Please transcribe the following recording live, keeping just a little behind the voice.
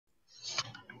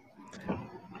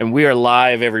And we are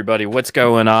live, everybody. What's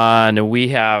going on? And we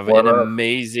have What an up?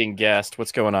 amazing guest.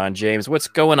 What's going on, James? What's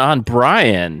going on,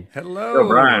 Brian? Yo, Hello,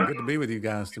 Brian, good to be with you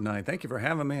guys tonight. Thank you for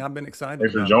having me. I've been excited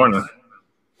thanks for about joining. this.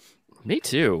 Me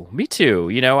too. Me too.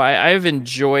 You know, I've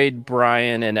enjoyed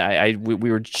Brian, and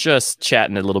we were just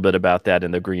chatting a little bit about that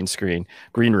in the green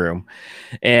room,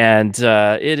 and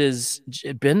it has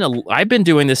been I've been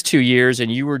doing this 2 years,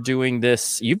 and you've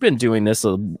been doing this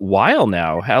a while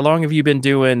now. How long have you been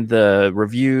doing the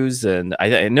reviews? And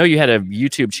I know you had a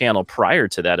YouTube channel prior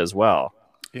to that as well.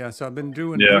 Yeah, so I've been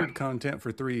doing Yeah. beard content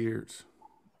for 3 years.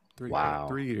 Wow.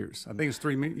 3 years. I think it's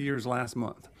 3 years last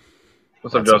month.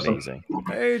 What's up, That's Justin? amazing.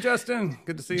 Hey, Justin,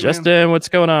 good to see you, man. Justin, what's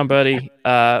going on, buddy? We've been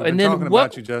And then talking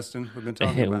about you, Justin. We've been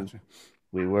talking about you.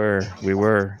 We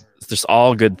were. It's just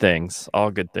all good things. All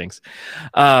good things.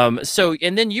 So,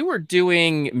 and then you were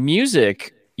doing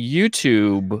music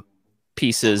YouTube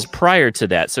pieces prior to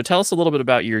that. So tell us a little bit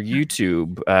about your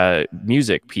YouTube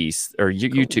music piece, or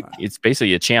YouTube. It's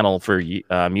basically a channel for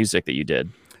music that you did.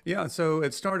 Yeah, so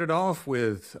it started off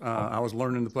with I was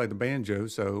learning to play the banjo,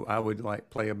 so I would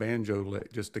like play a banjo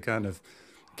lick just to kind of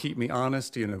keep me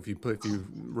honest. You know, if you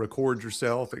record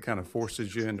yourself, it kind of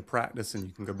forces you into practice, and you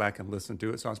can go back and listen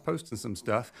to it. So I was posting some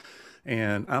stuff,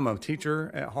 and I'm a teacher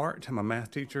at heart. I'm a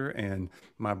math teacher, and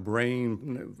my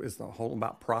brain is the whole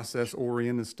about process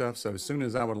oriented stuff. So as soon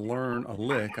as I would learn a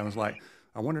lick, I was like,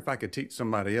 I wonder if I could teach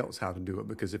somebody else how to do it,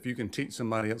 because if you can teach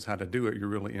somebody else how to do it, you're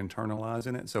really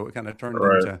internalizing it. So it kind of turned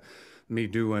Right. into me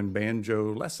doing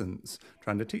banjo lessons,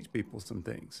 trying to teach people some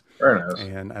things. Very nice.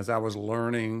 And as I was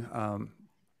learning to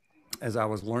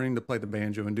play the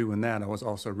banjo and doing that, I was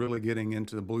also really getting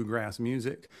into the bluegrass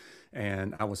music,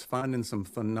 and I was finding some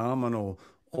phenomenal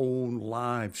old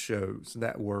live shows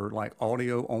that were like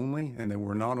audio only, and they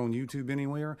were not on YouTube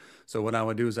anywhere. So what I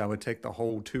would do is I would take the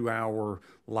whole 2 hour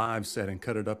live set and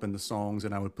cut it up into songs,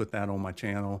 and I would put that on my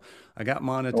channel. I got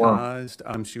monetized.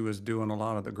 She was doing a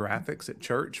lot of the graphics at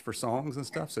church for songs and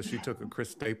stuff. So she took a Chris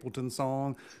Stapleton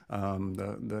song,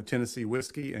 the Tennessee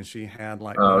Whiskey, and she had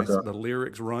like okay. the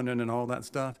lyrics running and all that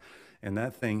stuff. And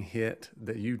that thing hit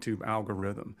the YouTube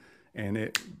algorithm, and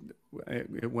it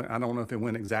went, I don't know if it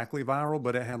went exactly viral,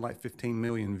 but it had like 15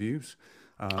 million views.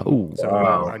 So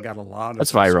wow. I got a lot of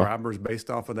That's viral. subscribers based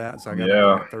off of that. So I got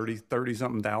Yeah. like 30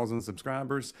 something thousand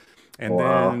subscribers. And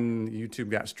Wow. then YouTube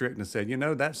got strict and said, you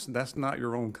know, that's not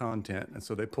your own content. And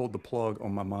so they pulled the plug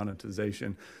on my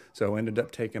monetization. So I ended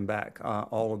up taking back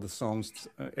all of the songs,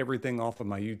 everything off of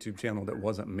my YouTube channel that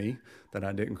wasn't me, that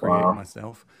I didn't create Wow.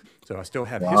 myself. So I still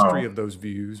have Wow. history of those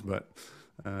views, but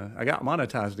I got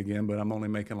monetized again, but I'm only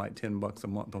making like $10 a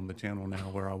month on the channel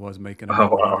now, where I was making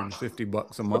about wow.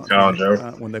 $150 a month challenge,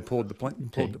 when they pulled the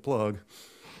plug.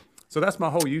 So that's my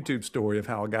whole YouTube story of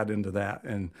how I got into that.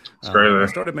 And crazy. I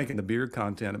started making the beard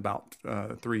content about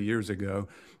 3 years ago,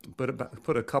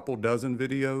 put a couple dozen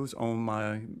videos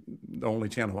on the only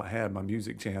channel I had, my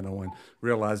music channel, and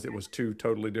realized it was two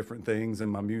totally different things,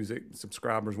 and my music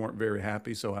subscribers weren't very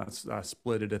happy. So I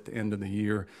split it at the end of the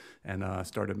year, and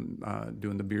started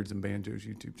doing the Beards and Banjos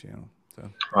YouTube channel. So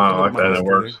I like that. It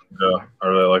works. Yeah, I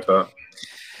really like that.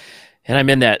 And I'm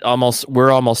in that we're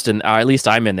almost in, at least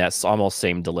I'm in that almost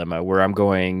same dilemma where I'm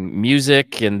going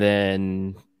music and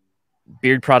then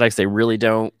beard products. They really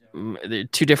don't, they're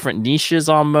two different niches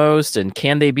almost. And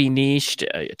can they be niched?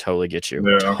 I totally get you.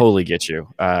 Yeah. Totally get you.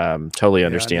 Totally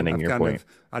understanding your point.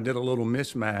 I did a little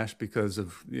mishmash because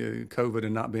of COVID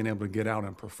and not being able to get out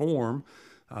and perform,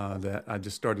 that I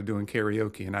just started doing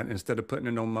karaoke. And instead of putting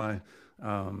it on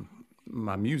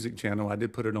my music channel, I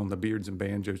did put it on the Beards and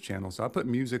Banjos channel. So I put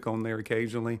music on there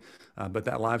occasionally, but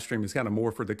that live stream is kind of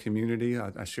more for the community.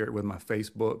 I share it with my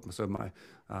Facebook. So my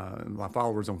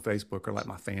followers on Facebook are like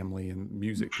my family and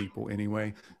music people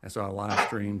anyway. And so I live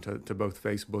stream to both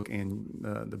Facebook and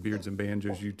the Beards and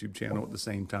Banjos YouTube channel at the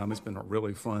same time. It's been a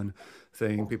really fun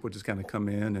thing. People just kind of come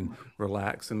in and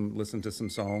relax and listen to some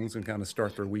songs and kind of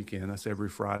start their weekend. That's every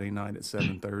Friday night at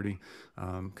 7:30.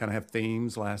 Kind of have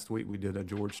themes. Last week we did a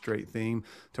George Strait theme.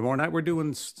 Tomorrow night we're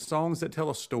doing songs that tell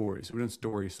us stories. We're doing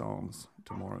story songs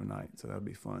tomorrow night, so that'll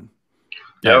be fun.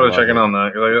 Yeah, I was checking on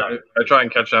that. I try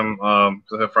and catch them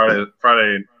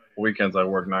Friday weekends I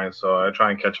work nights, so I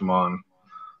try and catch them on.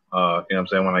 You know what I'm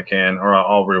saying, when I can, or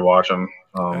I'll rewatch them.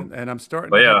 And I'm starting.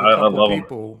 But to yeah, have a couple I love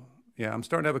people. Yeah, I'm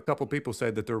starting to have a couple people say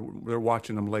that they're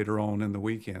watching them later on in the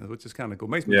weekend, which is kind of cool.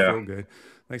 Makes me feel good.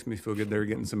 Makes me feel good. They're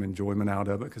getting some enjoyment out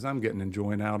of it, because I'm getting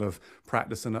enjoyment out of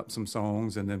practicing up some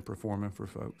songs and then performing for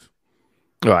folks.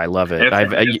 Oh, I love it.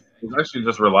 It's actually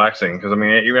just relaxing, because I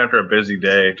mean, even after a busy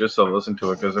day, just to listen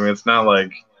to it, because I mean, it's not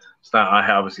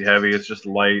obviously heavy. It's just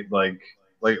light, like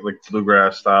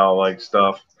bluegrass style like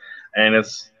stuff. and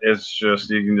it's just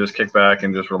you can just kick back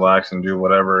and just relax and do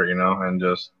whatever, you know, and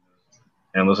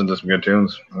listen to some good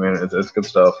tunes. I mean, it's good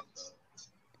stuff.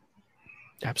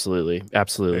 Absolutely,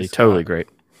 absolutely, totally great.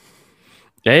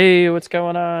 Hey, what's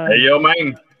going on? Hey, yo,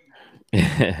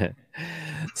 man.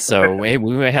 So we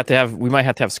might have to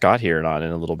have Scott here on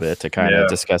in a little bit to kind of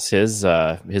discuss his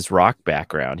rock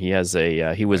background. He has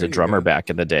he was a drummer back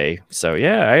in the day. So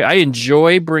yeah, I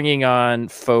enjoy bringing on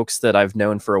folks that I've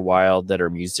known for a while that are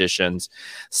musicians,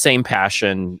 same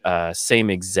passion, same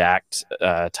exact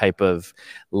type of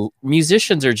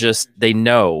musicians are just, they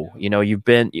know, you know,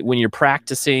 when you're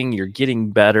practicing, you're getting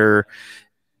better.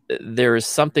 There is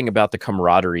something about the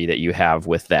camaraderie that you have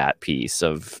with that piece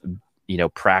of, you know,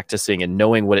 practicing and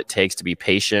knowing what it takes to be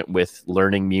patient with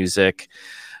learning music,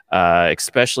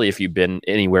 especially if you've been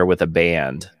anywhere with a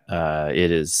band.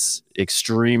 It is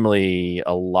extremely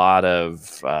a lot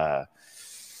of, I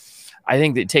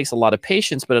think it takes a lot of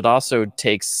patience, but it also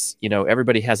takes, you know,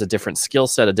 everybody has a different skill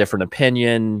set, a different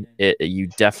opinion. You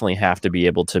definitely have to be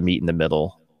able to meet in the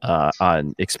middle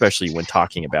especially when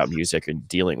talking about music and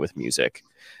dealing with music.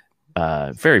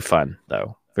 Very fun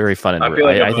though. Very fun. And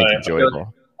I think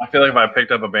enjoyable. I feel like if I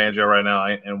picked up a banjo right now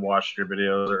and watched your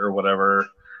videos or whatever,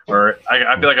 or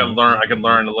I feel like I can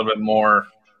learn a little bit more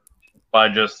by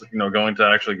just, you know, going to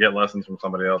actually get lessons from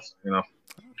somebody else, you know.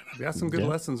 I've got some good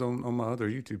lessons on my other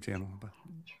YouTube channel.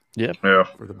 Yeah.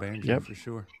 For the banjo, for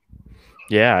sure.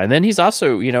 Yeah, and then he's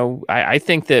also, you know, I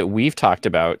think that we've talked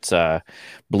about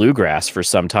bluegrass for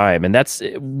some time, and that's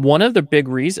one of the big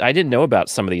reasons. I didn't know about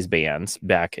some of these bands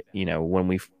back, you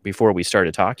know, before we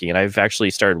started talking, and I've actually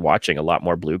started watching a lot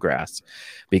more bluegrass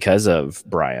because of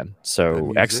Brian.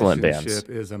 So excellent bands. The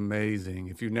musicianship is amazing.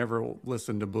 If you've never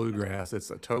listened to bluegrass,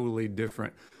 it's a totally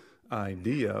different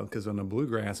idea, because on a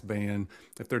bluegrass band,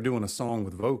 if they're doing a song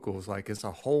with vocals, like it's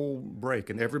a whole break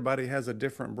and everybody has a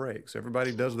different break, so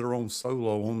everybody does their own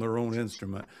solo on their own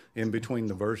instrument in between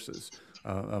the verses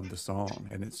of the song,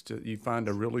 and it's just, you find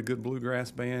a really good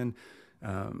bluegrass band,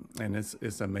 and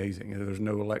it's amazing. There's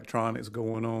no electronics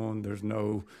going on, there's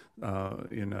no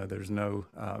you know, there's no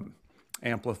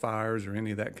amplifiers or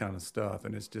any of that kind of stuff,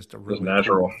 and it's just a really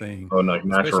cool thing.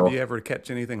 Especially if you ever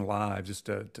catch anything live, just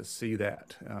to see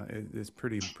that, it's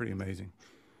pretty amazing.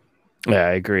 Yeah,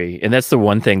 I agree. And that's the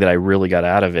one thing that I really got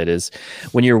out of it is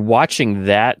when you're watching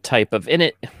that type of,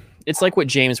 and it's like what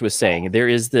James was saying, there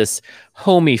is this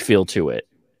homey feel to it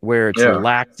where it's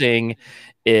relaxing,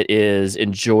 it is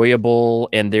enjoyable,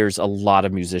 and there's a lot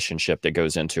of musicianship that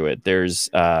goes into it. There's,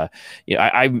 you know,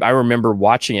 I remember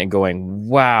watching it and going,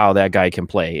 wow, that guy can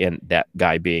play, and that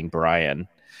guy being Brian.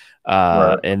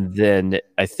 And then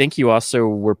I think you also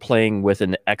were playing with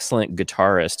an excellent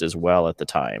guitarist as well at the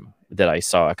time that I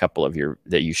saw a couple of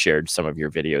that you shared some of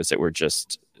your videos that were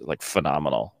just like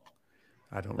phenomenal.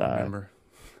 I don't remember.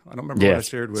 I don't remember what I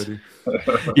shared with you.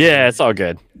 Yeah, it's all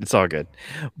good. It's all good.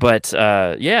 But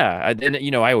yeah, and you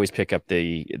know, I always pick up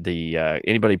the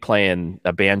anybody playing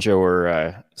a banjo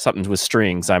or something with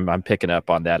strings, I'm picking up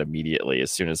on that immediately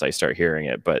as soon as I start hearing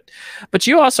it. But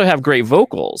you also have great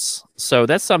vocals, so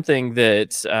that's something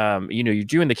that you know, you're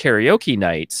doing the karaoke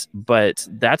nights, but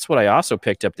that's what I also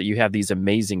picked up, that you have these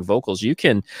amazing vocals. You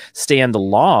can stand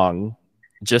along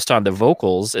just on the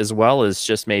vocals as well as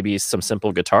just maybe some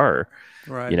simple guitar.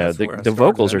 Right. You know, the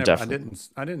vocals are definitely.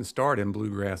 I didn't start in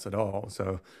bluegrass at all.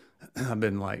 So I've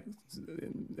been like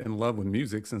in love with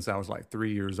music since I was like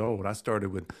 3 years old. I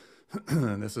started with,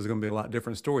 this is going to be a lot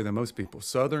different story than most people,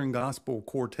 Southern gospel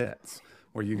quartets,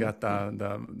 where you got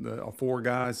the four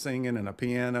guys singing and a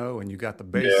piano, and you got the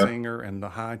bass singer and the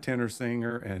high tenor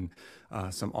singer and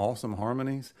some awesome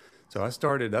harmonies. So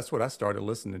that's what I started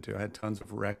listening to. I had tons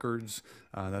of records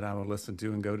that I would listen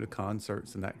to and go to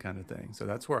concerts and that kind of thing. So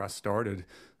that's where I started.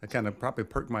 I kind of probably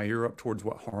perked my ear up towards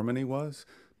what harmony was,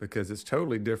 because it's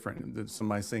totally different than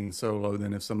somebody singing solo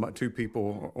than if two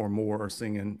people or more are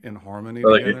singing in harmony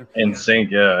together. In sync,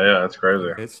 yeah, it's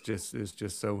crazy. It's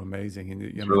just so amazing, and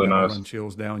it's really nice. Run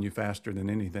chills down you faster than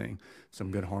anything. Some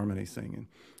good harmony singing.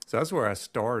 So that's where I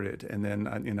started, and then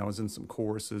I was in some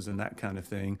choruses and that kind of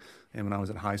thing. And when I was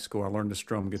in high school, I learned to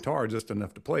strum guitar just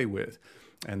enough to play with.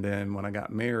 And then when I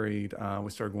got married,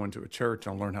 we started going to a church.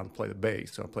 I learned how to play the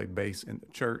bass. So I played bass in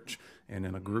the church and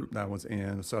in a group that I was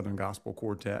in, a Southern Gospel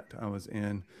Quartet I was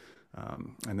in.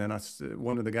 And then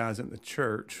one of the guys in the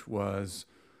church was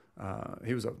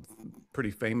he was a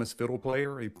pretty famous fiddle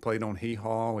player. He played on Hee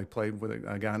Haw. He played with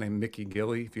a guy named Mickey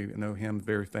Gilley, if you know him,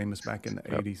 very famous back in the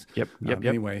 80s. Yep.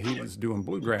 Anyway, he was doing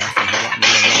bluegrass, and he got me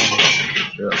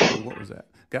along. What was that?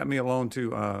 Got me along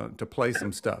to play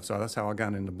some stuff. So that's how I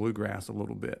got into bluegrass a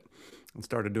little bit and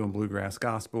started doing bluegrass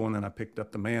gospel. And then I picked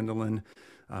up the mandolin.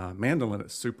 Mandolin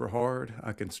is super hard.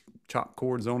 I can chop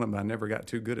chords on it, but I never got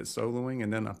too good at soloing.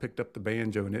 And then I picked up the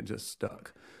banjo, and it just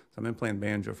stuck. So I've been playing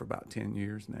banjo for about 10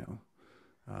 years now.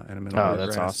 And I'm in a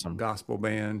bluegrass gospel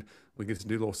band. We get to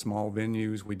do little small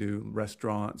venues. We do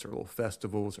restaurants or little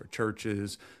festivals or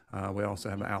churches. We also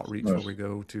have an outreach where we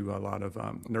go to a lot of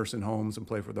nursing homes and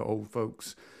play for the old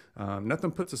folks.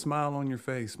 Nothing puts a smile on your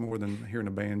face more than hearing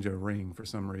a banjo ring for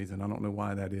some reason. I don't know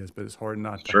why that is, but it's hard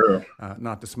not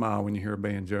to smile when you hear a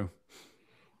banjo.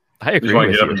 I agree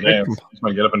with you. You just want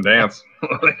to get up and dance.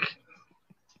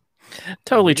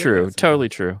 Totally true. Totally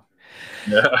true.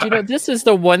 Yeah. You know, this is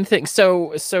the one thing.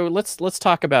 So let's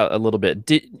talk about a little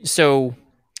bit. So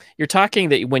you're talking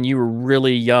that when you were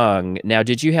really young. Now,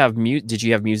 did you have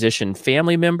musician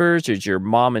family members, or did your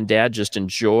mom and dad just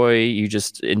enjoyed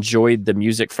the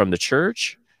music from the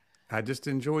church? I just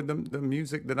enjoyed the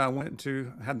music that I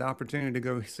had the opportunity to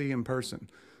go see in person.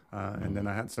 And then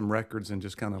I had some records and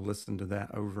just kind of listened to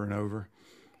that over and over.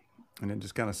 And it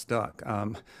just kind of stuck.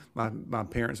 My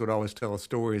parents would always tell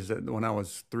stories that when I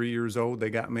was 3 years old, they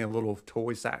got me a little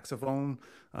toy saxophone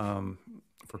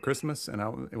for Christmas,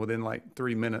 and within like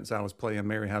 3 minutes, I was playing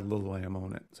 "Mary Had a Little Lamb"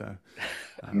 on it. So,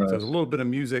 nice. So there's a little bit of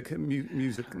musicality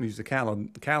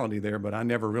there, but I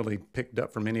never really picked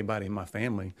up from anybody in my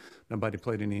family. Nobody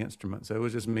played any instruments, so it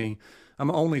was just me. I'm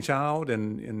an only child,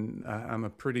 and I'm a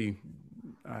pretty,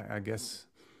 I guess,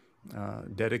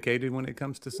 dedicated when it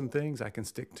comes to some things. I can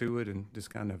stick to it and just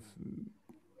kind of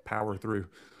power through.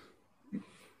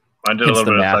 I did a little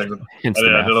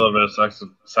bit of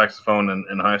saxophone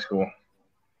in high school.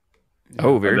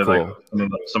 Oh, very cool. Like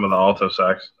some of the alto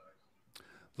sax.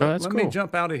 Let me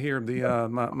jump out of here.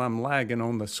 I'm lagging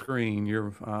on the screen. Your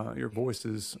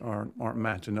voices aren't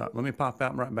matching up. Let me pop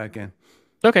out and right back in.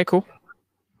 Okay, cool.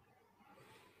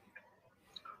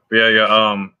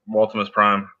 Yeah. Waltimus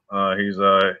Prime. He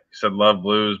said love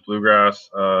blues, bluegrass,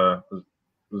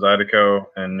 Zydeco,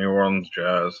 and New Orleans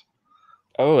jazz.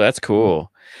 Oh, that's cool.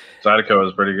 Zydeco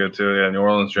is pretty good too. Yeah, New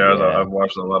Orleans jazz. Yeah. I've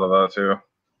watched a lot of that too.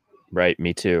 Right,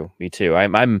 me too.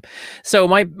 So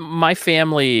my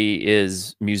family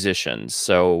is musicians.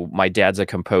 So my dad's a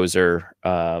composer,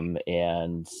 and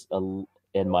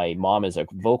my mom is a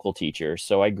vocal teacher.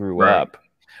 So I grew up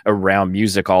around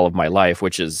music all of my life,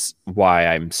 which is why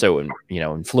I'm so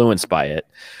influenced by it.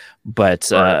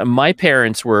 But my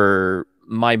parents were.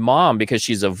 My mom, because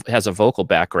has a vocal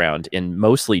background in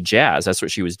mostly jazz. That's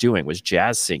what she was doing, was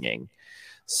jazz singing.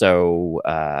 So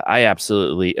I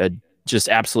absolutely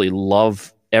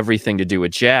love everything to do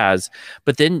with jazz.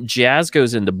 But then jazz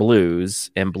goes into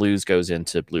blues, and blues goes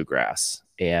into bluegrass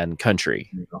and country.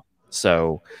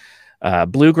 So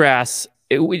bluegrass.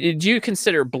 Do you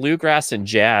consider bluegrass and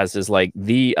jazz as like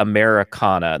the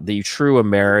Americana, the true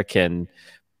American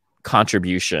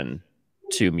contribution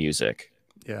to music?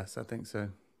 Yes, I think so.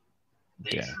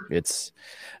 Yeah, it's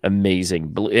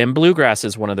amazing. And bluegrass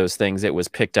is one of those things that was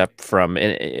picked up from,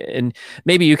 and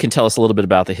maybe you can tell us a little bit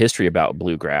about the history about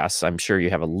bluegrass. I'm sure you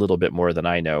have a little bit more than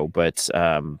I know, but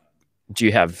do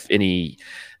you have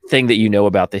anything that you know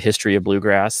about the history of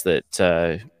bluegrass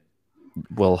that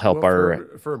will help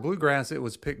for bluegrass? It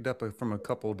was picked up from a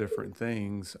couple different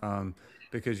things.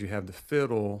 Because you have the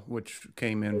fiddle, which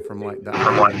came in from like the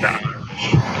Irish,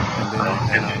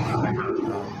 and then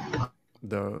you have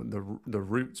the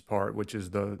roots part, which is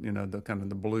the kind of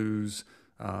the blues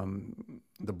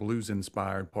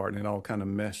inspired part, and it all kind of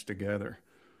meshed together.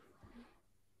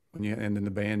 And then the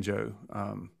banjo.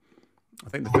 I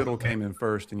think the fiddle came in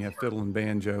first, and you have fiddle and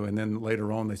banjo, and then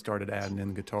later on they started adding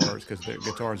in guitars because the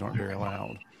guitars aren't very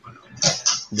loud.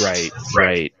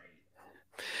 Right.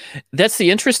 That's the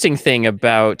interesting thing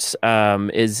about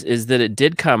is that it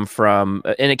did come from,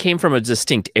 and it came from a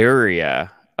distinct area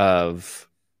of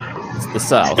the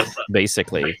South.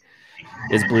 Basically,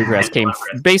 is bluegrass came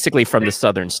basically from the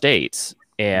southern states,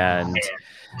 and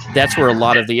that's where a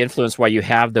lot of the influence. Why you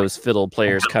have those fiddle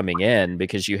players coming in,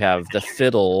 because you have the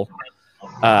fiddle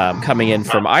coming in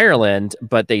from Ireland,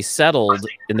 but they settled,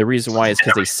 and the reason why is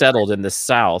because they settled in the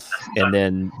South, and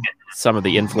then some of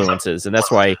the influences, and that's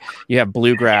why you have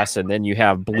bluegrass, and then you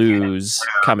have blues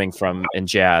coming from, and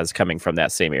jazz coming from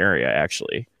that same area,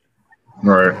 actually.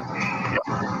 Right.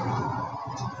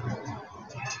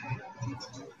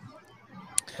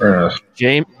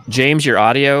 James, your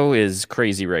audio is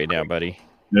crazy right now, buddy.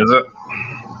 Is it?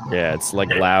 Yeah, it's like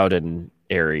loud and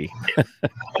airy.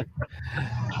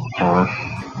 So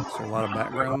a lot of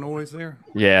background noise there.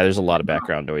 Yeah, there's a lot of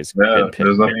background noise Yeah, getting there's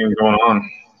picked. nothing even going on.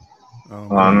 Maybe you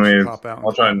should Anyways, pop out and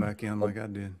I'll try pop and back in like I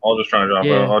did. I'll just try and drop out.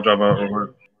 Yeah. I'll drop out real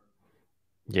quick.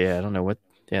 Yeah, I don't know what.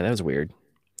 Yeah, that was weird.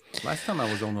 Last time I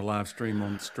was on the live stream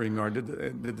on StreamYard,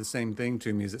 it did the same thing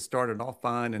to me. As it started off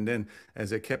fine, and then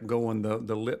as it kept going,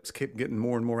 the lips kept getting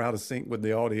more and more out of sync with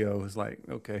the audio. It's like,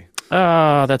 okay.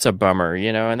 Oh, that's a bummer,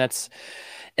 and that's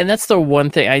the one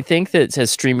thing I think that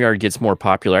as StreamYard gets more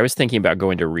popular, I was thinking about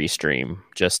going to Restream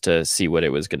just to see what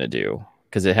it was going to do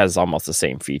because it has almost the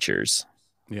same features.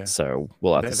 Yeah. So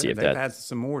we'll have to see if they've that added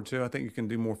some more too. I think you can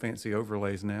do more fancy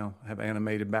overlays now, have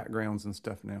animated backgrounds and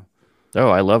stuff now. Oh,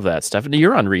 I love that, Stephanie.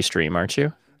 You're on Restream, aren't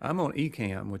you? I'm on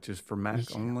Ecamm, which is for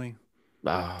Mac only.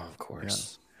 Oh, of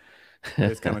course. Yeah.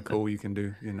 It's kind of cool. You can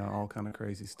do, all kind of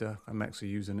crazy stuff. I'm actually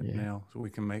using it now, so we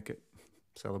can make it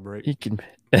celebrate. You can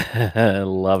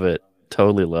love it.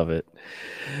 Totally love it.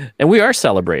 And we are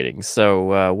celebrating,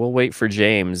 so we'll wait for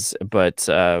James. But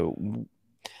a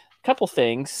couple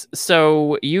things.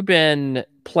 So you've been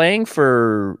playing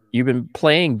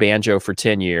banjo for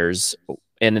 10 years,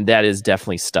 and that is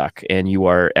definitely stuck. And you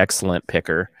are excellent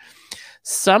picker.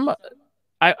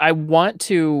 I want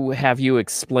to have you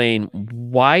explain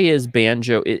why is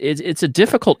banjo. It's a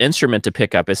difficult instrument to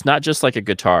pick up. It's not just like a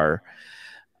guitar.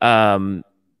 And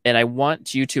I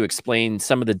want you to explain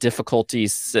some of the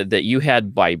difficulties that you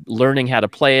had by learning how to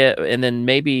play it, and then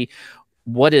maybe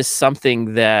what is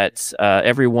something that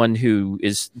everyone who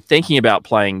is thinking about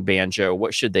playing banjo,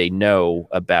 what should they know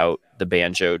about the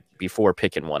banjo before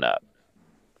picking one up?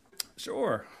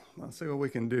 Sure. Let's see what we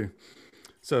can do.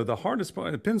 So the hardest part,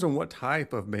 it depends on what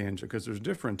type of banjo, because there's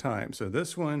different types. So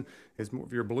this one is more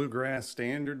of your bluegrass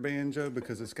standard banjo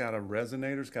because it's got a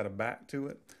resonator, it's got a back to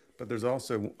it. But there's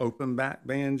also open back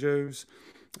banjos.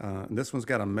 This one's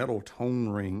got a metal tone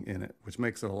ring in it, which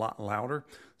makes it a lot louder.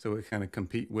 So it kind of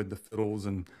compete with the fiddles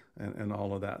and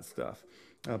all of that stuff.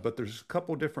 But there's a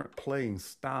couple different playing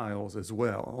styles as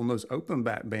well. On those open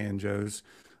back banjos,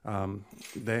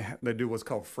 they do what's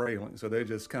called frailing. So they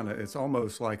just kind of, it's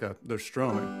almost like they're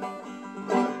strumming.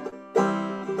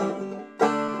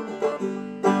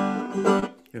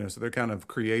 So they're kind of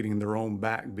creating their own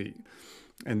backbeat.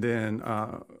 And then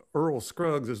Earl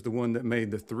Scruggs is the one that made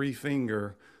the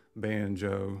 3-finger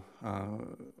banjo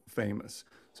famous.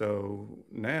 So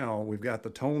now we've got the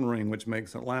tone ring, which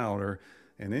makes it louder.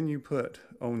 And then you put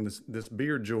on this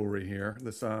beard jewelry here,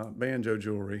 this banjo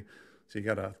jewelry. So you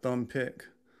got a thumb pick,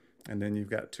 and then you've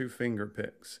got 2-finger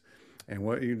picks. And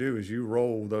what you do is you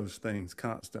roll those things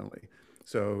constantly.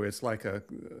 So it's like a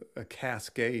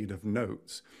cascade of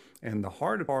notes. And the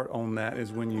hard part on that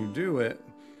is when you do it,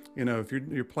 if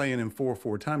you're playing in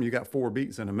 4/4 time, you got 4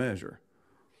 beats in a measure.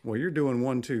 Well, you're doing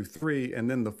 1, 2, 3, and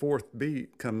then the 4th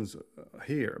beat comes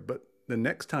here. But the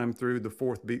next time through, the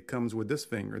 4th beat comes with this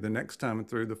finger. The next time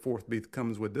through, the 4th beat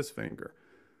comes with this finger.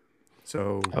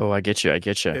 So I get you.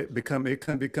 It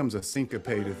becomes a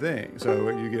syncopated thing. So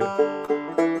you get.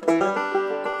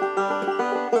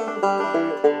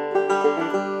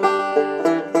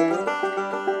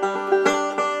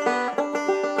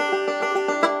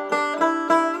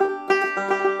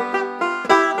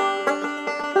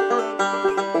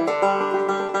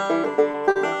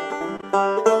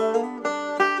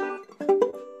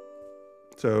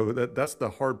 So that's the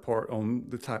hard part on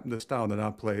the style that I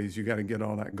play is you got to get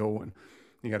all that going.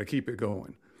 You got to keep it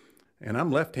going. And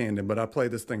I'm left-handed, but I play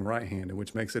this thing right-handed,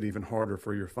 which makes it even harder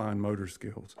for your fine motor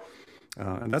skills.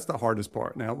 And that's the hardest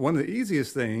part. Now, one of the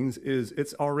easiest things is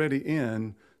it's already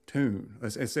in tune.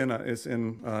 It's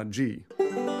in G.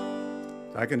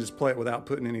 I can just play it without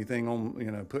putting anything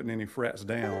on, putting any frets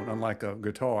down, unlike a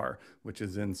guitar, which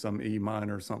is in some E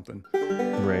minor or something.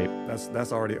 Right.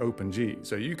 That's already open G.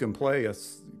 So you can play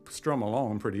strum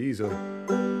along pretty easily.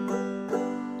 And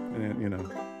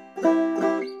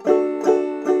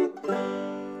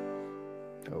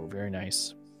Oh, very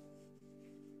nice.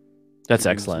 That's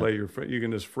excellent. You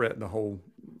can just fret all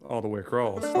the way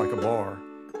across like a bar,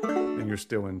 and you're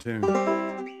still in tune.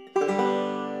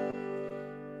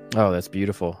 Oh, that's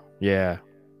beautiful. Yeah.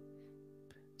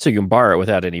 So you can bar it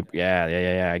without any.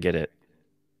 Yeah. I get it.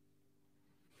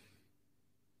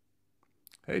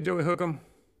 Hey, Joey Hookem.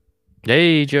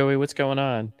 Hey, Joey, what's going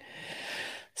on?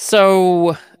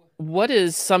 So, what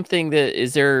is something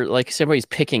is there, like, somebody's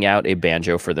picking out a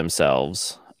banjo for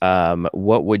themselves?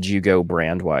 What would you go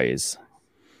brand wise?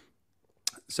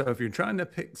 So, if you're trying to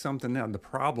pick something out, the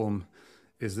problem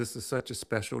is this is such a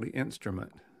specialty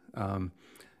instrument.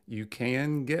 You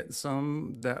can get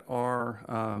some that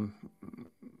are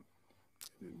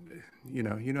you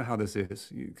know how this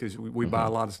is because we buy a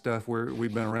lot of stuff where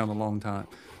we've been around a long time.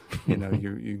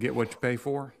 You get what you pay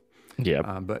for.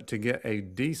 Yeah. But to get a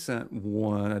decent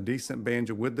one, a decent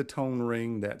banjo with the tone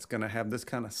ring that's going to have this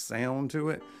kind of sound to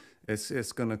it,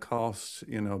 it's going to cost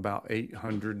about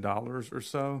 $800 or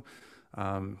so.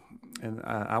 And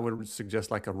I would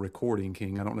suggest like a Recording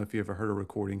King. I don't know if you ever heard of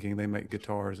Recording King. They make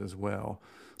guitars as well.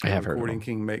 I have heard of Recording them.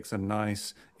 King makes a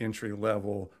nice entry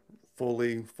level, full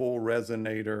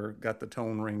resonator, got the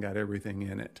tone ring, got everything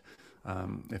in it.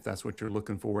 If that's what you're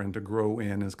looking for, and to grow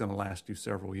in is going to last you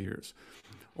several years.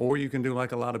 Or you can do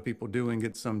like a lot of people do and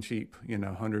get some cheap,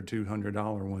 $100,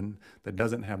 $200 one that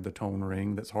doesn't have the tone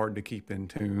ring, that's hard to keep in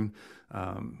tune,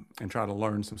 and try to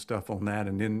learn some stuff on that,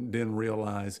 and then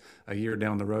realize a year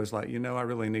down the road, it's like, I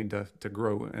really need to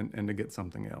grow and to get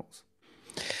something else.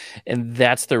 And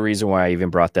that's the reason why I even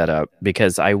brought that up,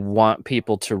 because I want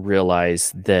people to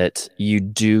realize that you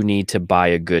do need to buy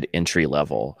a good entry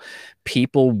level.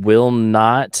 People will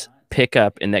not pick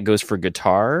up, and that goes for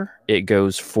guitar, it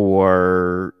goes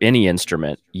for any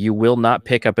instrument. You will not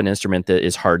pick up an instrument that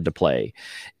is hard to play,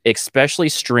 especially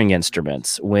string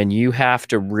instruments. When you have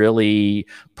to really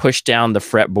push down the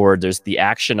fretboard, there's the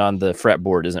action on the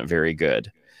fretboard isn't very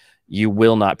good. You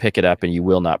will not pick it up and you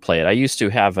will not play it. I used to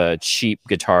have a cheap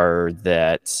guitar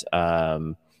that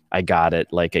I got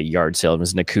at like a yard sale. It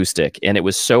was an acoustic, and it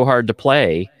was so hard to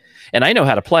play, and I know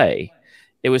how to play.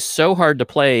 It was so hard to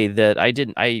play that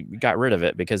I got rid of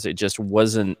it because it just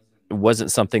wasn't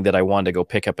something that I wanted to go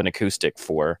pick up an acoustic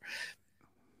for.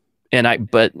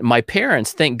 But my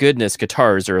parents, thank goodness,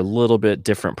 guitars are a little bit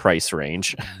different price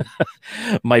range.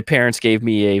 My parents gave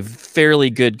me a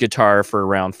fairly good guitar for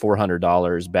around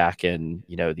 $400 back in,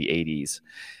 the 80s.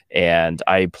 And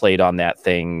I played on that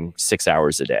thing 6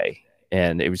 hours a day.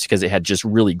 And it was because it had just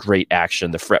really great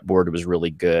action. The fretboard was really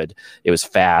good. It was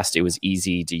fast. It was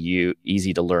easy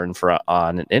to learn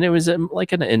on. And it was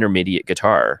like an intermediate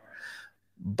guitar.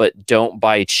 But don't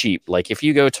buy cheap. Like if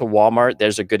you go to Walmart,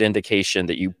 there's a good indication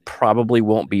that you probably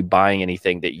won't be buying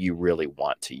anything that you really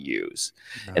want to use.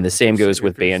 And the same goes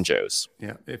with banjos.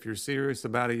 Yeah. If you're serious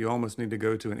about it, you almost need to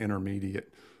go to an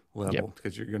intermediate level,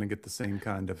 because you're going to get the same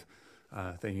kind of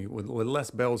thing with less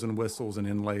bells and whistles and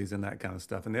inlays and that kind of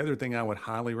stuff. And the other thing I would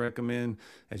highly recommend,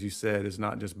 as you said, is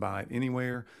not just buy it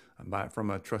anywhere, buy it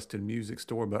from a trusted music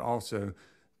store, but also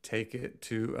take it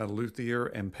to a luthier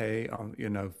and pay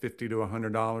 $50 to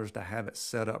 $100 to have it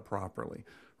set up properly,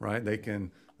 right? They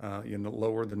can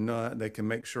lower the nut. They can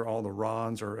make sure all the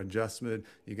rods are adjusted.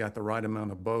 You got the right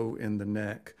amount of bow in the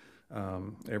neck.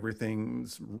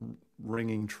 Everything's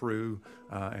ringing true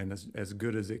and as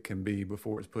good as it can be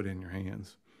before it's put in your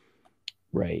hands.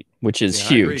 Right, which is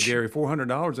huge. I agree, Gary.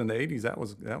 $400 in the 80s,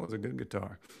 that was a good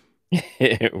guitar.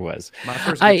 It was. My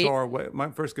first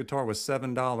guitar was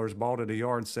 $7. Bought at a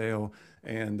yard sale,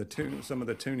 and some of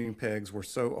the tuning pegs were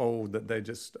so old that they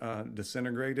just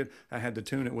disintegrated. I had to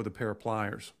tune it with a pair of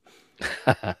pliers.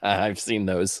 I've seen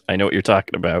those. I know what you're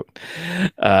talking about.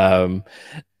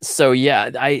 So yeah,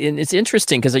 and it's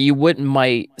interesting because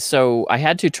so I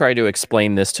had to try to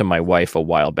explain this to my wife a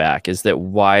while back, is that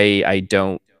why I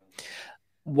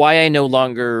no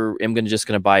longer am just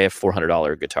going to buy a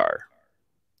 $400 guitar.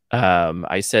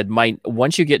 I said,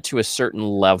 once you get to a certain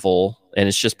level, and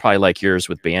it's just probably like yours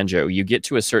with banjo, you get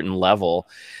to a certain level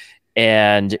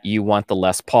and you want the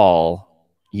Les Paul,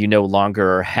 you no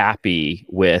longer are happy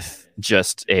with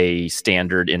just a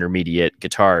standard intermediate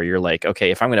guitar. You're like,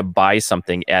 okay, if I'm going to buy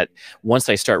something once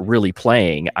I start really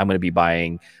playing, I'm going to be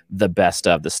buying the best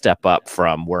of the step up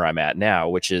from where I'm at now,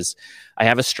 which is I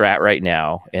have a Strat right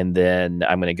now, and then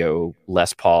I'm going to go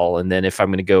Les Paul. And then if I'm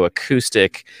going to go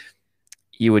acoustic,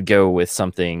 you would go with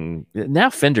something.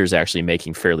 Now Fender's actually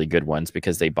making fairly good ones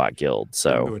because they bought Guild.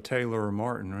 So do a Taylor or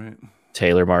Martin, right?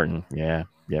 Taylor Martin, yeah,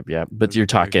 yep. But you're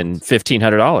talking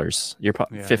 $1,500. You're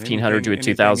 $1,500 to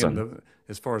 $2,000.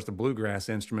 As far as the bluegrass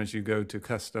instruments, you go to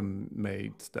custom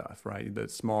made stuff, right? The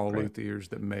small luthiers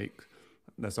that make.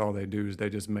 That's all they do is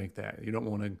they just make that. You don't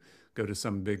want to go to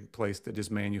some big place that just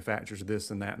manufactures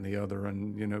this and that and the other,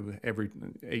 and every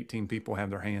 18 people have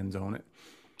their hands on it.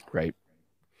 Right.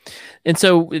 And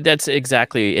so that's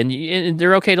exactly, and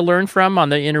they're okay to learn from on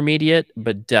the intermediate,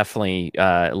 but definitely,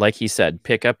 like he said,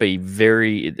 pick up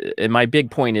and my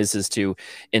big point is to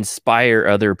inspire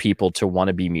other people to want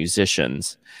to be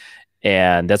musicians.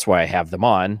 And that's why I have them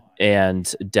on.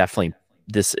 And definitely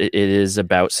it is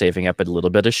about saving up a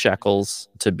little bit of shekels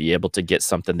to be able to get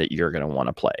something that you're going to want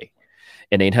to play.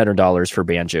 and $800 for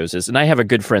banjos is. And I have a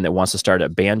good friend that wants to start a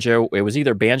banjo. It was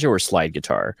either banjo or slide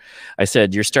guitar. I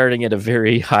said, you're starting at a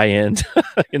very high end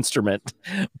instrument,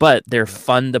 but they're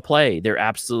fun to play. They're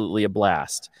absolutely a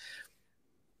blast.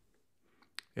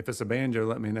 If it's a banjo,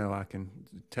 let me know. I can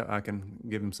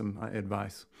give him some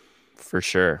advice. For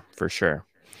sure, for sure.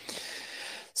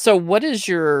 So, what is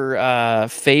your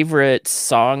favorite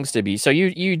songs to be? So,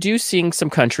 you do sing some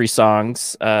country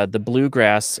songs, the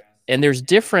bluegrass, and there's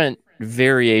different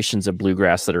variations of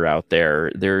bluegrass that are out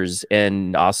there.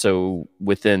 And also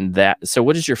within that. So,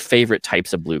 what is your favorite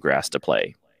types of bluegrass to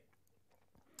play?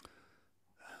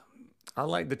 I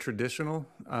like the traditional.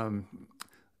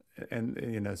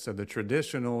 And so the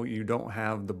traditional, you don't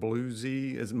have the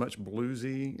bluesy, as much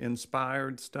bluesy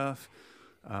inspired stuff.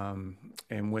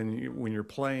 And when you're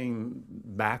playing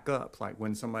backup, like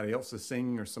when somebody else is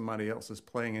singing or somebody else is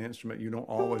playing an instrument, you don't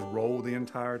always roll the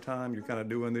entire time. You're kind of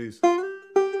doing these.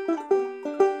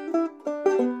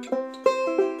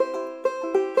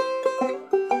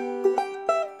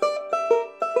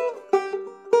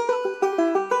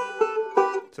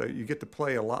 So you get to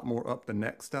play a lot more up the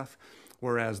neck stuff.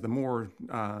 Whereas the more,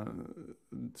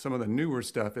 some of the newer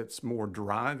stuff, it's more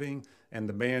driving, and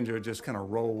the banjo just kind of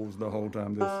rolls the whole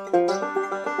time. And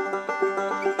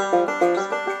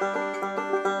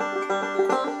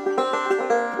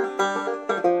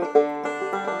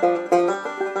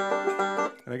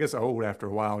I guess I'm old after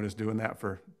a while, just doing that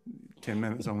for 10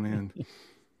 minutes on end.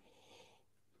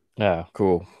 Oh,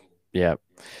 cool. Yeah.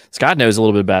 Scott knows a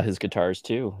little bit about his guitars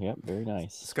too. Yep, very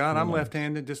nice. Scott, I'm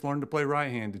left-handed, just learned to play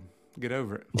right-handed. Get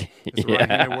over it. It's a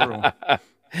right-handed world.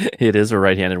 It is a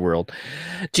right-handed world.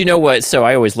 Do you know what? So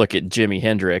I always look at Jimi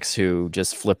Hendrix, who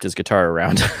just flipped his guitar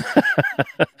around.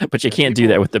 But you can't do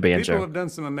that with the banjo. People have done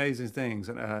some amazing things,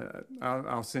 and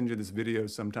I'll send you this video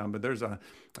sometime. But there's a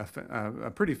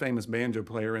pretty famous banjo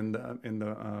player in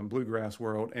the bluegrass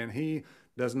world, and he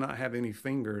does not have any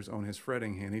fingers on his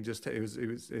fretting hand. He just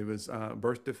it was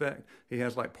birth defect. He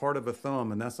has like part of a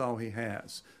thumb, and that's all he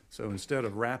has. So instead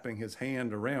of wrapping his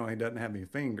hand around, he doesn't have any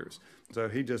fingers. So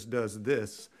he just does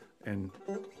this and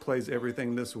plays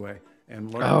everything this way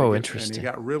and learned. Oh, interesting. And he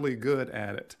got really good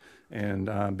at it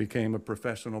and became a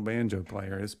professional banjo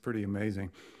player. It's pretty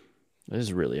amazing. It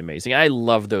is really amazing. I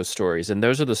love those stories. And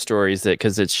those are the stories that,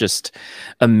 because it's just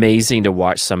amazing to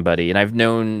watch somebody. And I've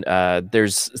known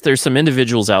there's some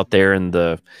individuals out there in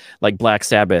the, like Black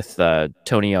Sabbath,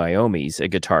 Tony Iommi's a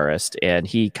guitarist, and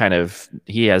he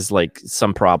has like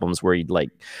some problems where he'd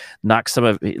like knock some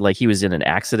of, like he was in an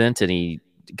accident and he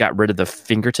got rid of the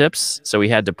fingertips. So he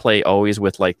had to play always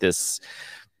with like this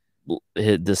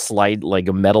slide, like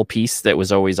a metal piece that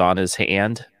was always on his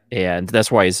hand. And that's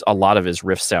why a lot of his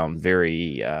riffs sound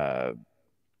very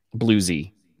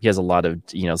bluesy. He has a lot of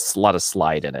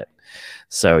slide in it.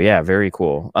 So yeah, very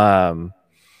cool.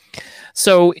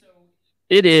 So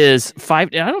it is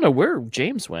 5. I don't know where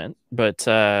James went, but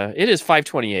it is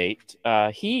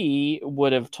 5:28. He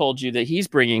would have told you that he's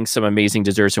bringing some amazing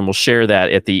desserts, and we'll share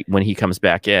that when he comes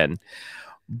back in.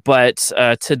 But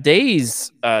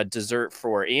today's dessert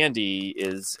for Andy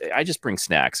is, I just bring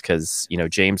snacks because,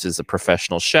 James is a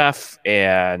professional chef,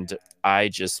 and I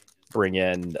just bring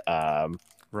in, I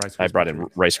brought in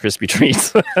Rice Krispie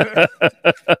treats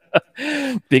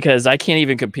because I can't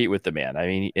even compete with the man. I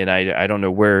mean, and I don't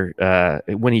know where,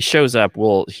 when he shows up,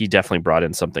 he definitely brought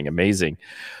in something amazing.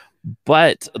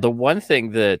 But the one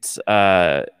thing that,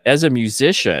 as a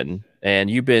musician,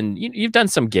 and you've done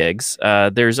some gigs,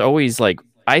 there's always like,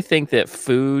 I think that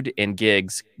food and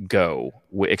gigs go,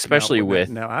 especially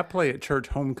Now, I play at church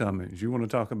homecomings. You want to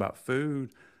talk about food?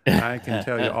 I can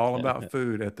tell you all about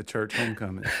food at the church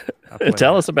homecomings.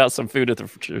 Tell us about some food at the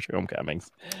church homecomings.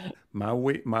 My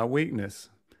weakness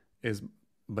is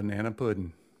banana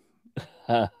pudding.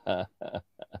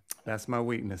 That's my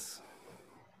weakness.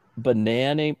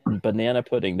 Banana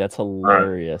pudding. That's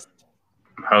hilarious.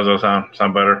 Right. How's that sound?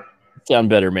 Sound better? Sound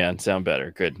better, man. Sound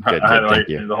better. Good. Thank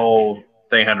you. The whole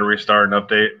thing had to restart and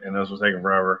update, and this was taking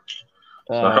forever.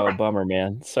 Oh, bummer,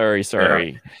 man. Sorry.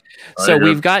 Yeah. So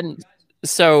we've gotten.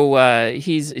 So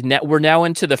we're now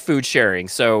into the food sharing.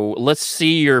 So let's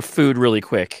see your food really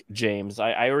quick, James.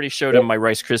 I already showed him my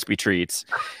Rice Krispie treats.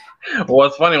 Well,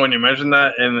 it's funny when you mentioned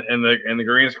that in the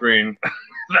green screen.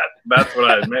 that's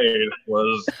what I had made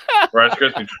was Rice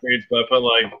Krispie treats, but I put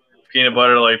like peanut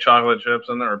butter, like chocolate chips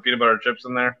in there, or peanut butter chips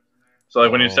in there. So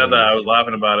like when you said that, I was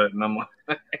laughing about it, and I'm like.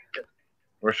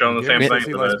 We're showing the same thing.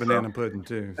 He likes banana pudding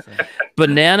too. So.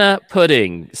 Banana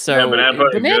pudding. So yeah, banana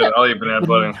pudding. I'll eat banana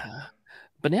pudding.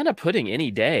 Banana pudding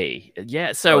any day.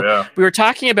 Yeah. So we were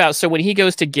talking about. So when he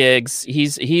goes to gigs,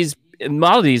 he's a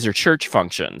lot of these are church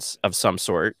functions of some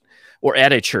sort, or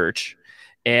at a church.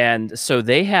 And so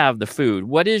they have the food.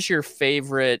 What is your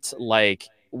favorite, like,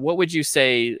 what would you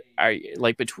say are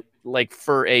like between, like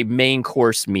for a main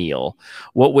course meal,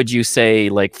 what would you say,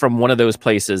 like from one of those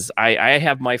places? I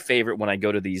have my favorite when I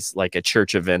go to these, like a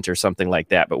church event or something like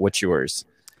that, but what's yours?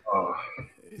 Oh,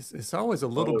 It's always a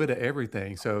little oh, bit of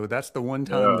everything. So that's the one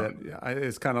time yeah, that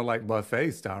it's kind of like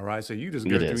buffet style, right? So you just It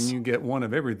go through and is. you get one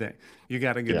of everything. You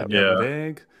got to get the Yeah. deviled yeah,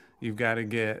 egg. You've got to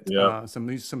get yeah, some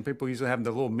people usually have the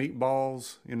little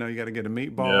meatballs. You know, you got to get a yeah,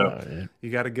 meatball. Yeah.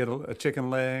 You got to get a chicken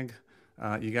leg.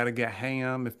 You got to get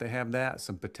ham if they have that.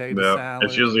 Some potato yeah.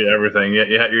 It's salad, usually everything. Yeah,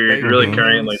 yeah. You're baked really Hmm.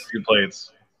 carrying like beans. 2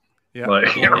 plates. Yep,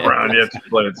 Like one full around, plate. yeah, 2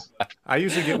 plates. I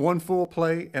usually get one full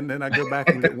plate and then I go back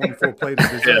and get one full plate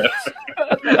of Yeah, desserts.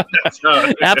 that's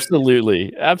how.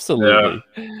 Absolutely. Yeah, Absolutely.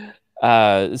 And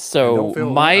don't So feel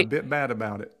a my bit bad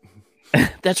about it.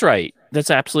 That's right.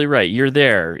 That's absolutely right. You're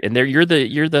there, and there you're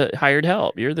the hired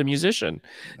help. You're the musician.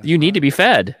 You That's need to right. be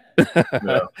fed.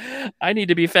 yeah. I need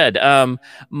to be fed.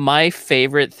 My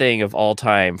favorite thing of all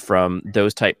time from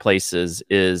those type places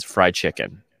is fried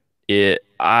chicken.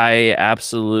 I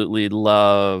absolutely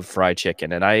love fried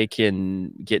chicken, and I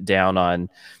can get down on.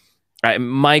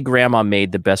 My grandma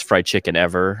made the best fried chicken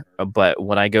ever, but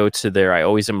when I go to there, I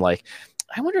always am like,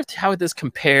 I wonder how this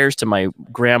compares to my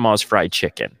grandma's fried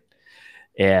chicken,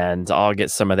 and I'll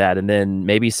get some of that, and then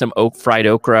maybe some fried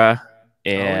okra, Oh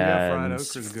yeah, fried and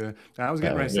okra is good. Now, I was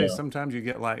getting uh, ready to say Yeah. sometimes you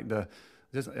get like the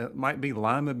just it might be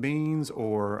lima beans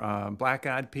or black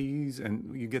eyed peas,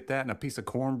 and you get that and a piece of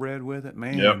cornbread with it.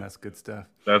 Man, Yep. that's good stuff.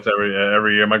 That's every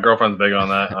year. My girlfriend's big on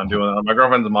that. On doing that. My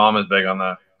girlfriend's mom is big on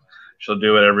that. She'll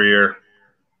do it every year.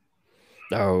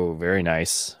 oh, very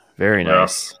nice, very Yeah.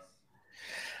 nice.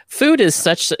 Food is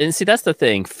such, and see, that's the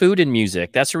thing. Food and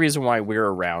music. That's the reason why we're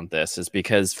around this, is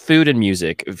because food and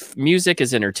music. If music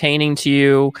is entertaining to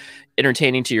you,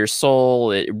 entertaining to your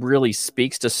soul. It really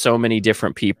speaks to so many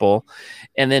different people,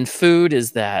 and then food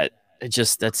is that.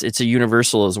 It's a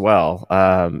universal as well.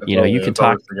 It's You know, you always can it's talk.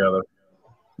 always together.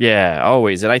 Yeah,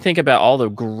 always. And I think about all the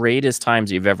greatest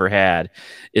times you've ever had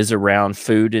is around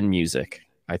food and music.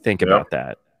 I think Yep. about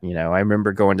that. You know, I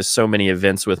remember going to so many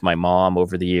events with my mom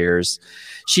over the years.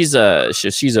 She's a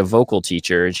vocal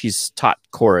teacher, and she's taught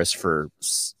chorus for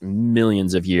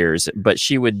millions of years, but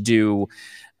she would do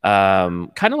kind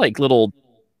of like little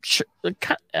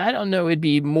I don't know, it'd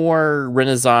be more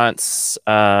Renaissance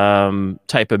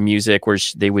type of music where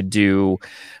they would do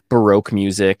Baroque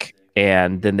music,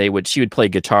 and then she would play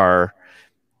guitar,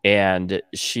 and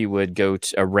she would go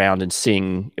around and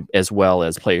sing as well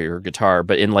as play her guitar,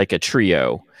 but in like a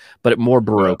trio, but more Yeah.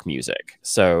 Baroque music.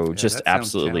 So Yeah, just that sounds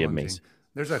absolutely challenging. amazing.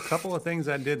 There's a couple of things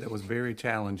I did that was very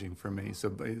challenging for me.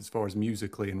 So as far as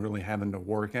musically and really having to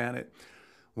work at it,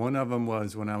 one of them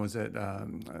was when I was at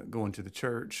going to the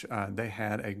church. They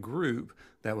had a group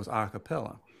that was a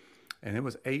cappella, and it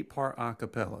was 8-part a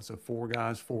cappella. So 4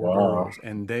 guys, 4 girls, Wow.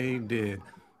 and they did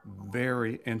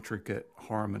very intricate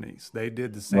harmonies. They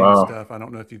did the same Wow. stuff. I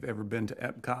don't know if you've ever been to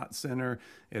Epcot Center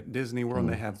at Disney World.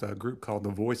 They Mm. have a group called the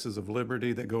Voices of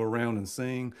Liberty that go around and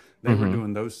sing. They were Hmm.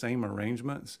 doing those same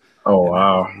arrangements, Oh and that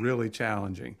was wow. really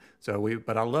challenging.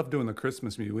 But I love doing the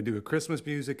Christmas music. We do a Christmas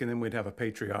music, and then we'd have a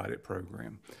patriotic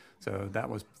program. So that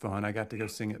was fun. I got to go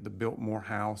sing at the Biltmore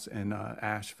House in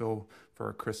Asheville for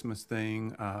a Christmas thing.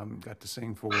 Got to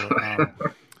sing for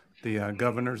the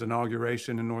governor's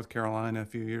inauguration in North Carolina a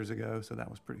few years ago. So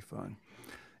that was pretty fun.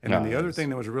 And then the other Nice. thing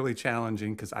that was really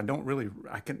challenging, because I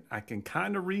can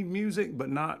kind of read music, but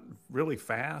not really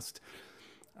fast.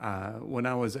 When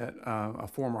I was at a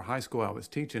former high school I was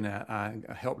teaching at, I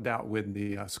helped out with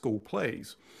the school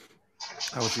plays.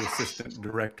 I was the assistant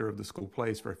director of the school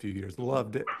plays for a few years.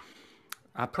 Loved it.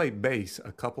 I played bass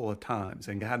a couple of times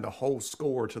and had the whole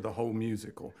score to the whole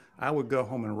musical. I would go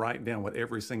home and write down what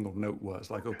every single note was.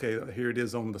 Like, okay, here it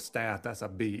is on the staff. That's a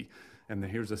B, and then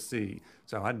here's a C.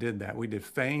 So I did that. We did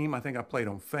Fame. I think I played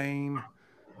on Fame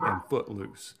and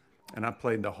Footloose, and I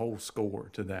played the whole score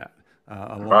to that,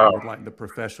 along with Wow. like the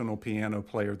professional piano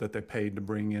player that they paid to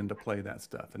bring in to play that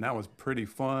stuff. And that was pretty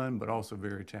fun, but also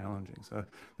very challenging. So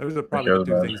those are I probably can the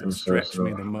two things that imagine. stretched So,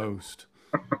 me the most.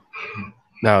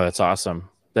 No, that's awesome.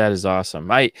 That is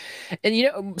awesome. And you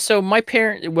know, so my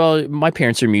parents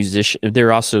are musicians.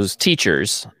 They're also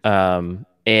teachers.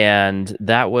 And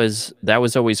that was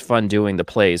always fun doing the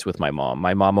plays with my mom.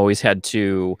 My mom always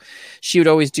she would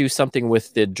always do something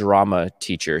with the drama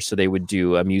teacher. So they would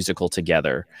do a musical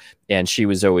together, and she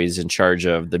was always in charge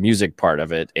of the music part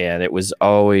of it. And it was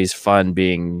always fun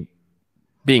being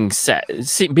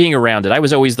around it. I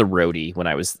was always the roadie when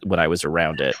I was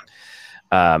around it.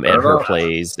 at her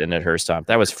plays and at her stuff.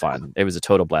 That was fun. It was a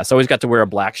total blast. I always got to wear a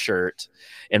black shirt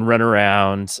and run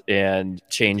around and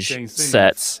change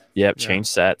sets. Yep, change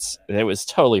sets. And it was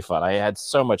totally fun. I had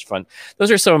so much fun.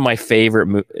 Those are some of my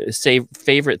favorite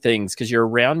things, because you're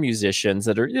around musicians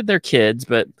that are, they're kids,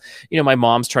 but you know, my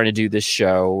mom's trying to do this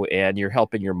show and you're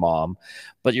helping your mom,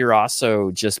 but you're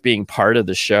also just being part of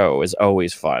the show is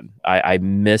always fun. I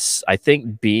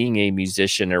think being a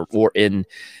musician or in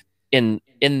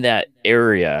that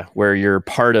area where you're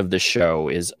part of the show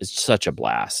is such a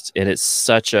blast, and it's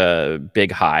such a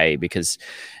big high, because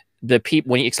the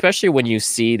people, especially when you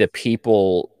see the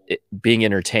people being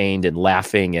entertained and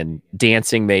laughing and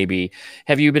dancing, maybe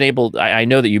have you been able, I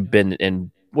know that you've been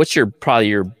in, what's probably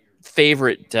your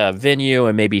favorite venue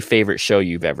and maybe favorite show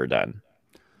you've ever done?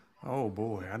 Oh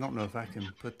boy, I don't know if I can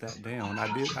put that down.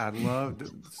 I loved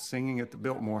singing at the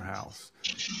Biltmore House.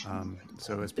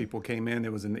 So as people came in,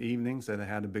 it was in the evenings, that they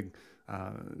had a big,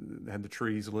 had the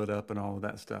trees lit up and all of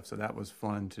that stuff. So that was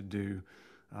fun to do.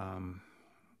 I'm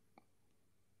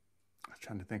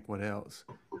trying to think what else.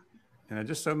 And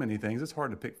just so many things. It's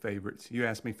hard to pick favorites. You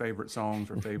ask me favorite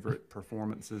songs or favorite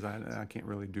performances, I can't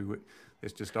really do it.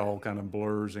 It's just all kind of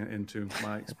blurs into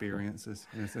my experiences.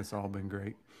 It's all been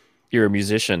great. You're a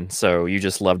musician, so you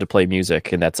just love to play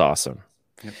music, and that's awesome.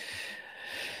 Yep.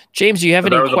 James, do you have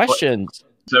any questions?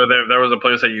 So there was a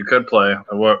place that you could play.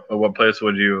 What place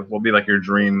would be like your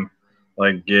dream,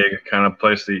 like gig kind of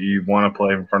place that you want to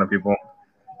play in front of people?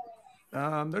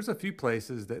 There's a few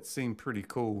places that seem pretty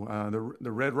cool.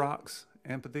 The Red Rocks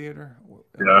Amphitheater.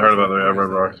 Yeah, I heard about the Red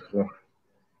Rocks. Cool.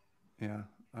 Yeah,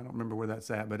 I don't remember where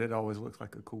that's at, but it always looks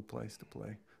like a cool place to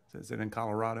play. Is it in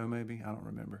Colorado? Maybe, I don't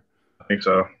remember. I think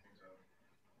so.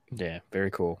 Yeah, very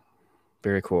cool.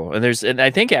 Very cool. And I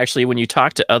think actually when you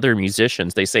talk to other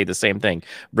musicians, they say the same thing.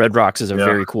 Red Rocks is a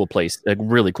very cool place, a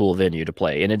really cool venue to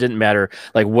play. And it didn't matter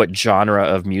like what genre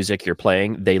of music you're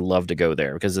playing, they love to go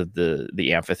there because of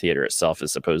the amphitheater itself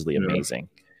is supposedly amazing.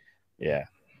 Yeah.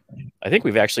 I think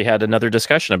we've actually had another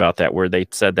discussion about that where they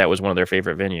said that was one of their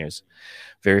favorite venues.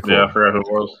 Very cool. Yeah, I forgot who it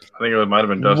was. I think it might have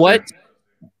been Dusty.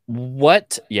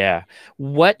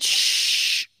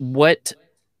 What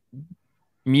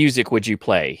music would you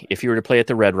play if you were to play at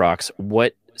the Red Rocks?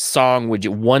 What song would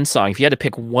you, one song, if you had to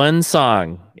pick one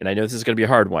song, and I know this is going to be a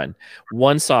hard one,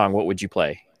 one song, what would you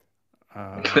play?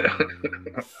 Can't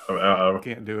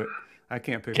do it. I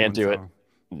can't pick Can't one do song.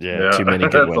 it. Yeah, too many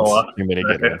good ones. Too many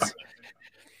good ones.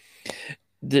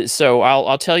 So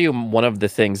I'll tell you one of the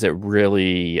things that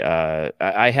really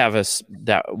I have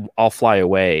that I'll Fly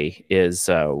Away is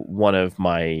one of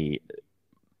my.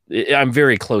 I'm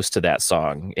very close to that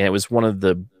song, and it was one of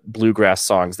the bluegrass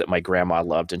songs that my grandma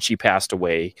loved, and she passed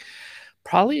away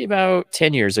probably about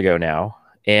 10 years ago now.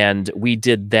 And we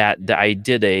did that. I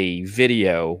did a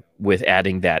video with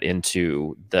adding that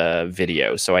into the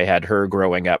video. So I had her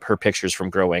growing up, her pictures from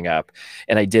growing up,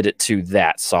 and I did it to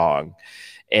that song.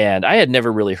 And I had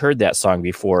never really heard that song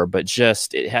before, but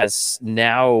just it has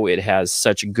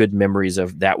such good memories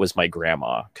of that was my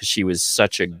grandma, because she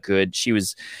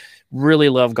was really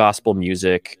loved gospel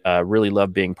music, really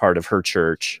loved being part of her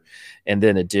church. And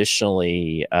then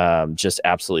additionally, just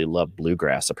absolutely loved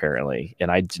bluegrass apparently.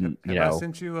 And I didn't, I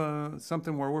sent you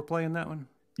something where we're playing that one?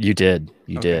 You did.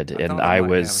 You did. And I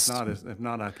was, if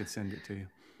not, I could send it to you.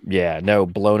 Yeah, no,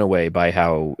 blown away by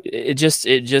how it just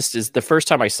is. The first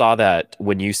time I saw that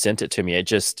when you sent it to me, it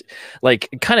just like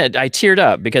I teared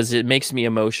up because it makes me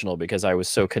emotional because I was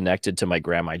so connected to my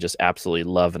grandma. I just absolutely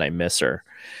love and I miss her.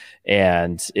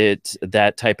 And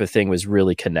that type of thing was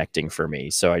really connecting for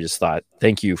me. So I just thought,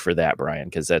 thank you for that, Brian,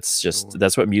 because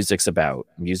that's what music's about.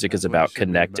 Music is about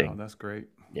connecting. That's great.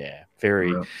 Yeah,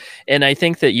 very. Yeah. And I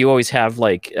think that you always have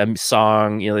like a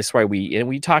song, that's why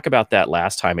we talk about that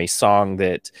last time, a song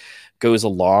that goes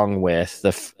along with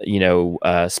the,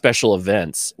 special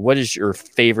events. What is your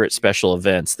favorite special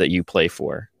events that you play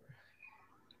for?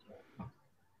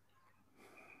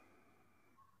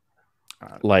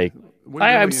 Like,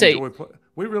 I would say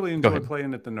we really enjoy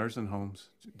playing at the nursing homes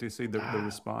to see the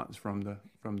response from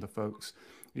the folks.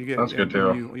 You get, that's good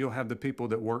too. You'll have the people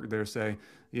that work there say,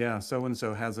 yeah,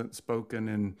 so-and-so hasn't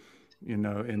spoken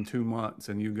in 2 months,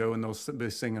 and you go and they'll be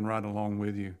singing right along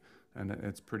with you. And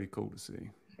it's pretty cool to see.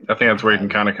 I think that's where you can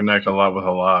kind of connect a lot with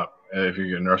a lot. If you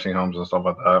get nursing homes and stuff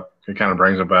like that, it kind of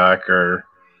brings it back, or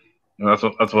that's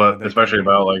what especially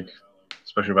about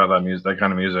that music, that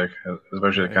kind of music,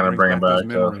 especially to kind of bring it back.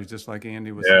 Memories, just like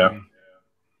Andy was saying.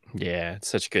 Yeah, it's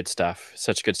such good stuff.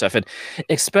 Such good stuff. And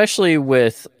especially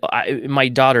with my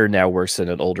daughter now works in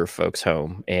an older folks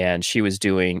home, and she was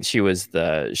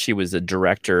the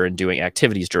director and doing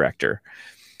activities director.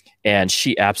 and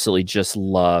she absolutely just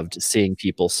loved seeing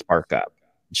people spark up.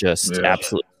 Just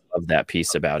absolutely loved that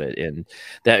piece about it, and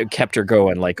that kept her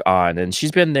going like on. And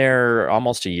she's been there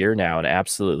almost a year now, and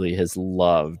absolutely has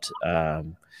loved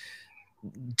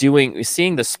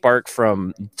seeing the spark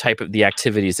from type of the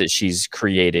activities that she's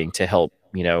creating to help,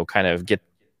 you know, kind of get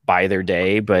by their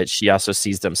day. But she also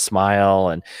sees them smile,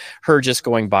 and her just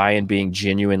going by and being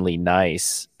genuinely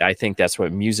nice. I think that's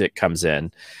what music comes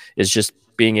in, is just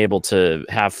being able to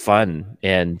have fun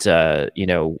and you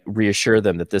know, reassure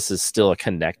them that this is still a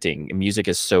connecting. Music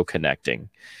is so connecting,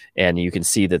 and you can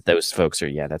see that those folks are,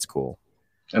 yeah, that's cool.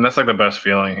 And that's like the best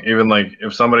feeling. Even like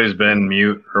if somebody's been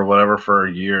mute or whatever for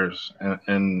years,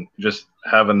 and just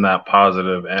having that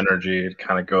positive energy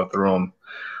kind of go through them,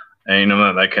 and you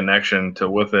know that connection to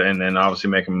with it, and then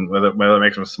obviously make them, whether it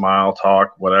makes them smile,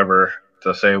 talk, whatever,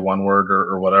 to say one word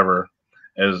or whatever,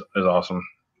 is awesome.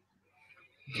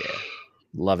 Yeah,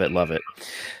 love it, love it.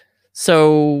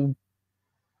 So,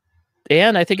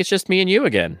 Ann, I think it's just me and you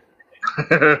again.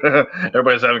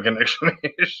 Everybody's having connection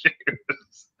issues,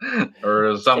 or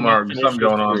is something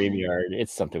going on. StreamYard.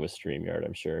 It's something with StreamYard,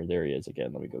 I'm sure. There he is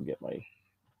again. Let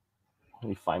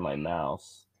me find my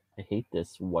mouse. I hate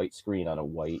this white screen on a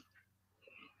white.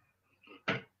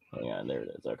 Hang on, there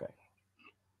it is. Okay.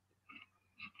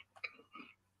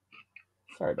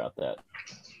 Sorry about that.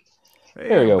 Hey,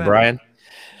 there we go, Brian.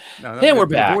 And we're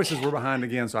back. The voices were behind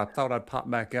again, so I thought I'd pop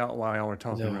back out while y'all were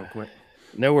talking real quick.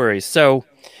 No worries. So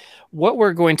what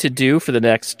we're going to do for the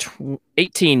next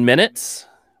 18 minutes,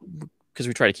 because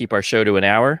we try to keep our show to an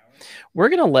hour, we're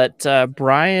going to let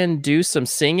Brian do some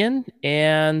singing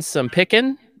and some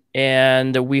picking.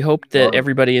 And we hope that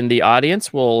everybody in the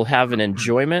audience will have an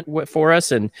enjoyment for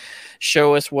us and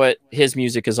show us what his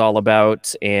music is all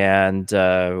about. And,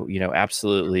 you know,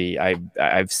 absolutely,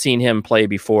 I've seen him play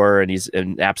before, and he's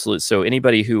an absolute. So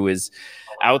anybody who is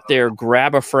out there,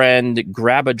 grab a friend,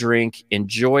 grab a drink,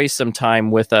 enjoy some time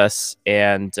with us.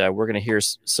 And we're going to hear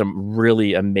some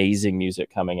really amazing music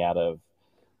coming out of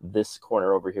this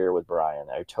corner over here with Brian.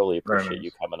 I totally appreciate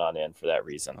you coming on in for that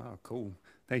reason. Oh, cool.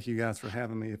 Thank you guys for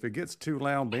having me. If it gets too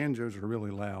loud, banjos are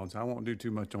really loud, so I won't do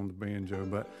too much on the banjo,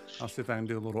 but I'll see if I can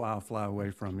do a little I'll Fly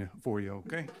Away from you for you,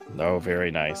 okay? Oh,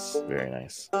 very nice. Very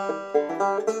nice.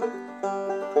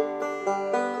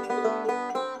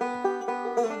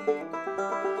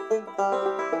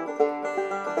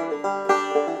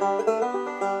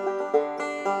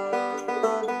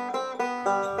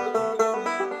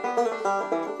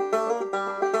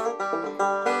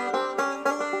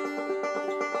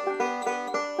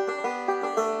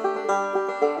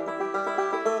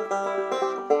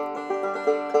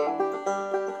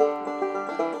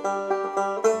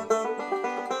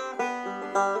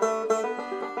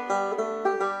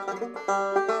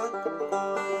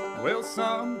 Well,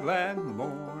 some glad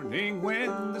morning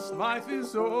when this life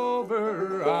is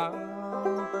over,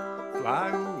 I'll fly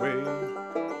away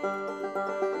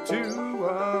to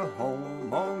a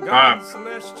home on God's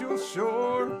celestial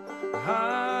shore.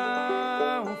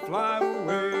 I'll fly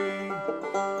away.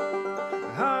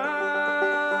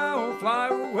 I'll fly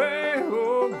away,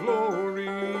 oh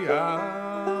glory.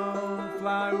 I'll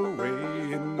fly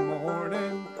away in the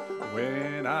morning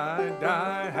when I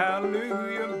die.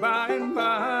 Hallelujah, by and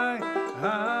by.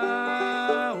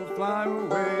 I'll fly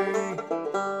away.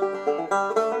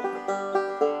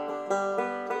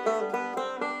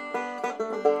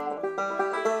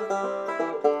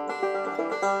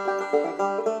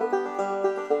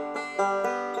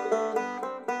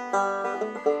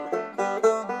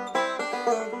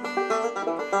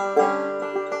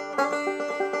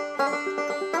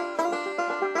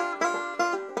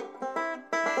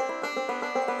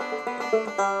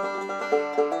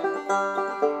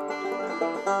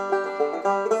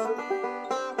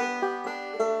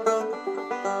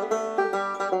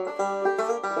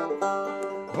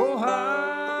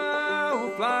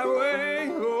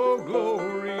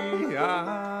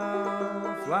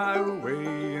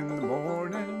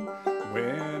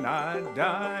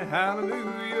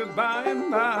 Hallelujah, by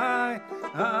and by,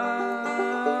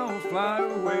 I'll fly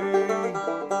away.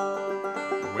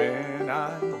 When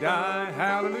I die,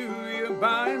 hallelujah,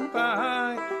 by and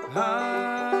by,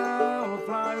 I'll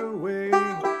fly away.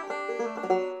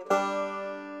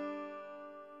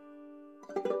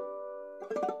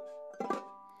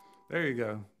 There you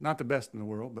go. Not the best in the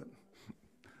world, but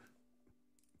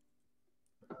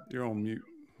you're on mute.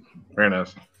 Very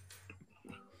nice.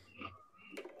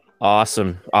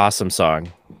 Awesome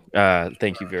song.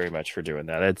 Thank you very much for doing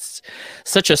that. It's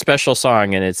such a special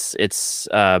song, and it's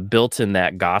built in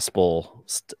that gospel.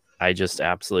 I just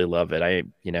absolutely love it.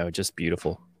 Just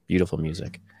beautiful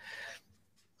music.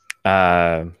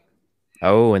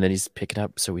 Oh, and then he's picking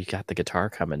up. So we got the guitar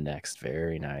coming next.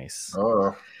 Very nice.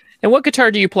 Oh, And what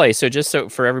guitar do you play? So just so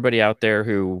for everybody out there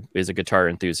who is a guitar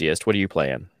enthusiast, what are you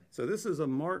playing? So this is a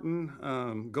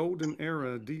Martin Golden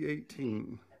Era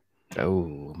D18.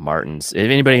 Oh, Martins. If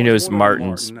anybody who Always knows wanted a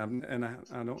Martins, Martin,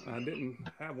 I didn't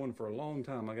have one for a long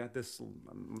time. I got this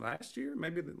last year,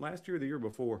 maybe last year or the year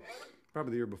before,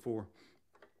 probably the year before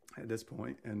at this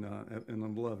point, and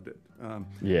I've loved it.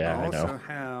 yeah, I I know. also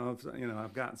have,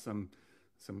 I've got some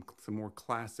more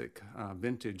classic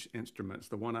vintage instruments.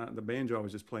 The banjo I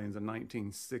was just playing is a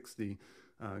 1960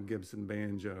 Gibson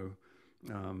banjo,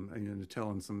 and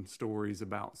telling some stories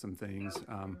about some things.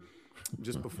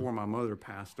 Just before my mother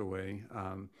passed away,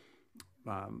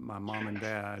 my mom and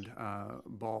dad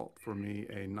bought for me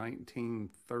a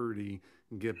 1930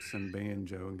 Gibson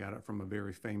banjo and got it from a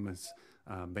very famous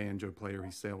banjo player.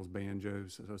 He sells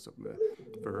banjos. So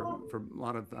for a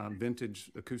lot of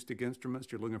vintage acoustic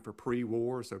instruments, you're looking for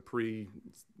pre-war, so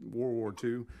pre-World War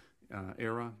II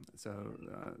era. So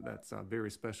that's a very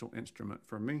special instrument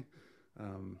for me.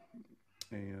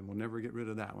 And we'll never get rid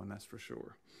of that one, that's for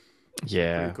sure.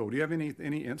 Yeah. Pretty cool. Do you have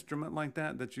any instrument like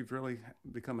that you've really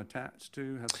become attached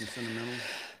to? Have some sentimental?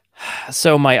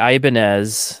 So my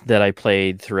Ibanez that I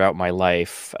played throughout my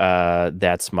life, I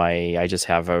just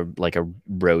have a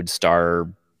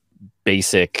Roadstar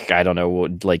basic, I don't know,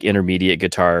 like intermediate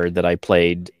guitar that I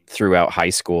played throughout high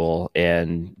school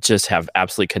and just have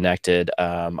absolutely connected.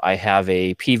 I have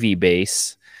a PV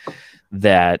bass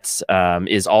that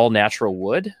is all natural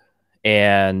wood.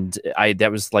 And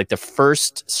that was like the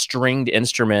first stringed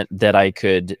instrument that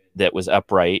that was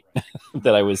upright,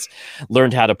 that I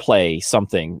learned how to play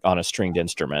something on a stringed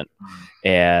instrument,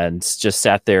 and just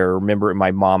sat there. Remember,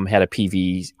 my mom had a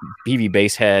PV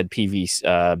bass head,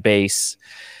 PV bass,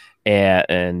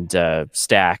 and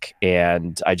stack,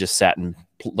 and I just sat and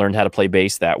learned how to play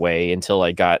bass that way until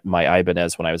I got my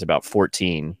Ibanez when I was about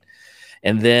 14.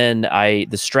 And then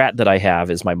the Strat that I have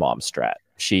is my mom's Strat.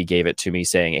 She gave it to me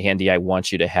saying, "Andy, I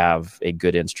want you to have a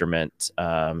good instrument."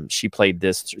 She played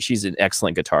this. She's an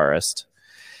excellent guitarist.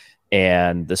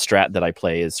 And the Strat that I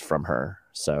play is from her.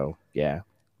 So, yeah.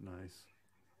 Nice.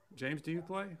 James, do you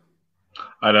play?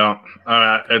 I don't.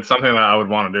 It's something that I would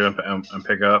want to do and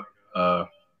pick up.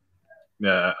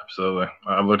 Yeah, absolutely.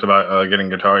 I've looked about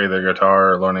getting either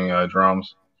guitar or learning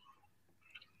drums.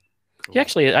 Cool. Yeah,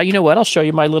 actually, you know what? I'll show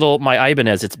you my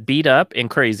Ibanez. It's beat up and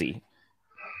crazy.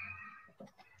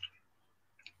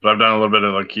 But I've done a little bit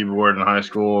of like keyboard in high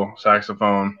school,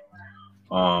 saxophone.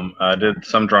 I did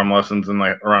some drum lessons in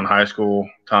around high school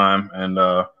time, and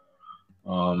yeah,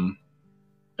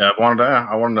 I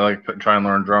wanted to try and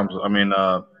learn drums. I mean,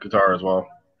 guitar as well.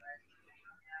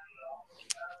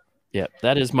 Yeah,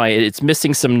 that is it's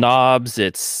missing some knobs.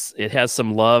 It has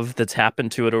some love that's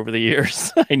happened to it over the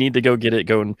years. I need to go get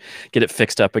it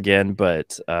fixed up again,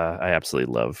 but I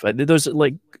absolutely love those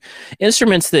like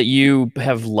instruments that you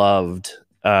have loved,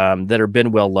 that have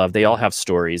been well loved. They all have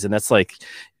stories, and that's like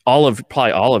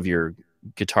probably all of your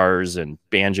guitars and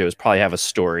banjos probably have a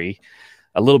story,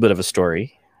 a little bit of a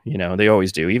story. You know, they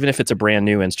always do. Even if it's a brand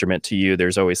new instrument to you,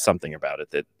 there's always something about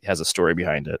it that has a story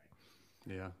behind it.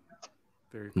 Yeah.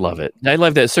 Very cool. Love it. I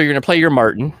love that. So you're going to play your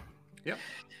Martin. Yep.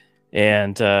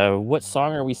 And what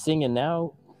song are we singing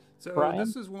now, So Brian?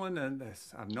 This is one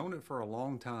I've known it for a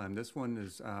long time. This one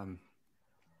is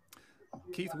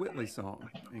Keith Whitley's song.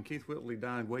 And Keith Whitley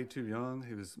died way too young.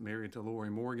 He was married to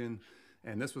Lori Morgan.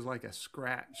 And this was like a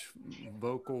scratch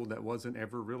vocal that wasn't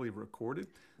ever really recorded.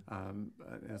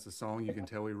 As a song, you can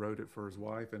tell he wrote it for his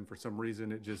wife, and for some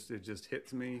reason it just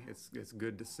hits me. It's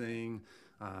good to sing,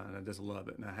 and I just love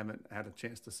it. And I haven't had a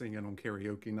chance to sing it on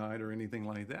karaoke night or anything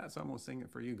like that, so I'm gonna sing it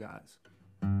for you guys.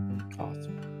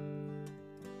 Awesome.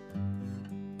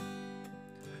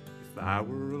 If I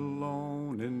were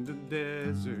alone in the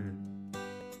desert,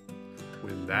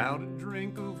 without a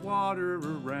drink of water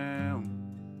around,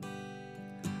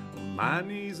 on my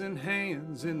knees and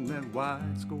hands in that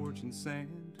white scorching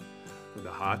sand, with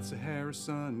the hot Sahara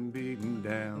sun beating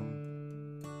down,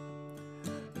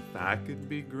 if I could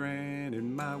be granted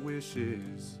my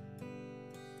wishes,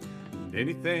 and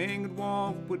anything I'd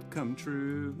want would come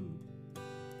true,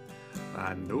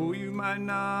 I know you might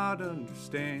not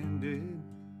understand it,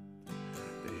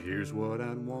 but here's what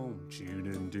I'd want you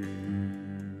to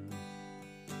do.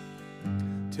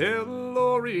 Tell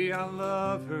Lori I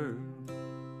love her,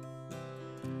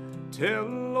 tell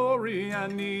Lori I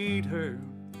need her,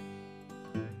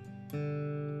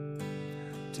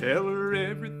 tell her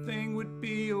everything would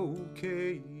be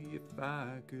okay if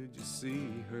I could just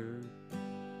see her.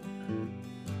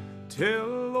 Tell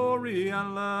Lori I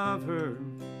love her,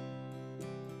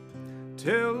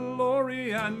 Tell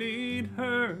Lori I need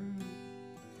her.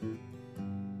 And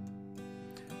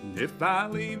if I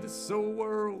leave this old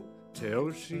world, tell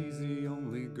her she's the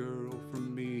only girl for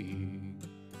me.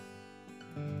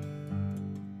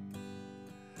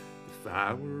 If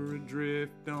I were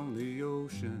adrift on the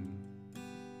ocean,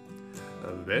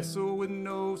 a vessel with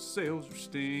no sails or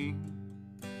steam,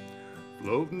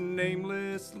 floating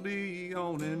aimlessly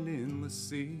on an endless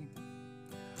sea,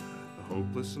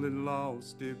 hopelessly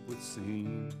lost it would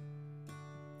seem.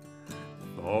 If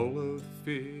all of the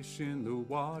fish in the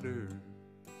water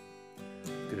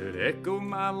could echo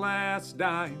my last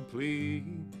dying plea,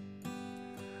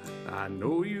 I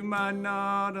know you might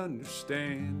not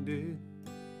understand it.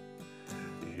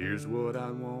 Here's what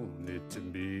I want it to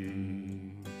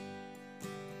be.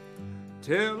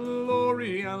 Tell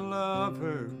Lori I love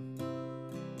her.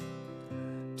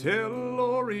 Tell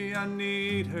Lori I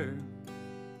need her.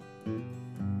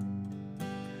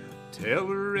 Tell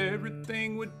her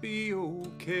everything would be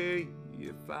okay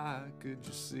if I could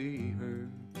just see her.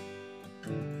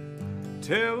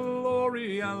 Tell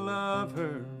Lori I love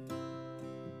her.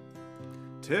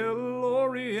 Tell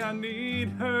Lori I need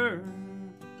her.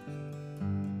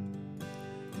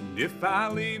 And if I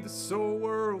leave this old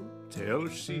world, tell her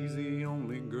she's the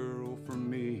only girl for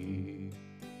me.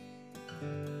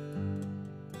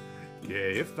 Yeah,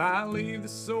 if I leave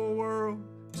this old world,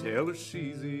 tell her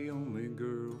she's the only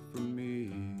girl for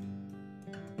me.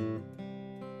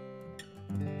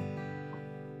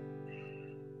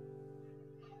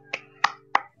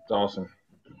 It's awesome.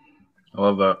 I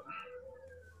love that.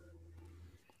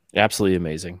 Absolutely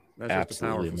amazing. That's Absolutely just a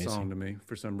powerful amazing song to me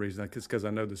for some reason. Because I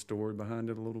know the story behind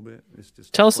it a little bit. It's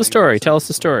just Tell us the plain story. old Tell us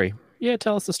the simple song. story. Yeah,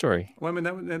 tell us the story. Well, I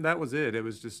mean, that was it. It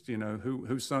was just, you know,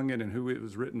 who sung it and who it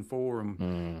was written for.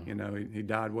 And, you know, he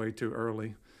died way too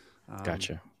early.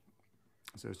 Gotcha.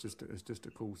 So it's just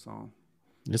a cool song.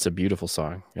 It's a beautiful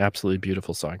song. Absolutely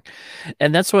beautiful song.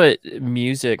 And that's what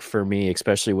music for me,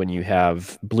 especially when you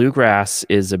have bluegrass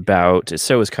is about,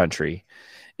 so is country,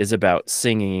 is about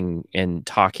singing and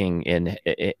talking and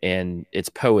it's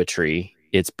poetry.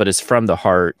 But it's from the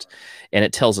heart and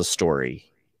it tells a story.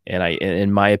 And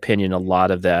in my opinion, a lot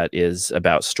of that is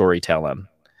about storytelling.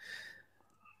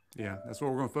 Yeah, that's what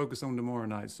we're going to focus on tomorrow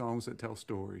night. Songs that tell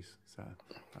stories. So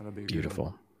that'll be a good one.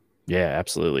 Beautiful. Yeah,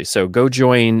 absolutely. So go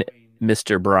join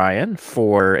Mr. Brian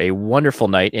for a wonderful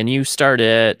night. And you start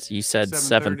at, you said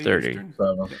 7:30. Eastern.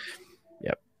 So,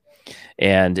 Yep.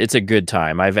 And it's a good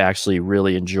time. I've actually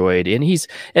really enjoyed, and he's,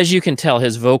 as you can tell,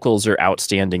 his vocals are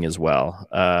outstanding as well.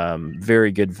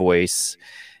 Very good voice.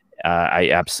 I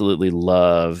absolutely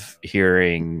love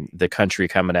hearing the country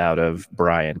coming out of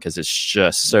Brian because it's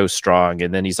just so strong.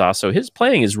 And then he's also, his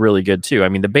playing is really good too. I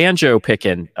mean, the banjo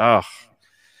picking, oh,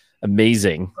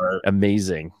 amazing,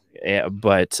 amazing.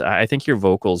 But I think your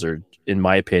vocals are, in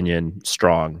my opinion,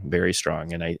 strong, very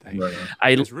strong. And I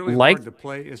It's really like hard to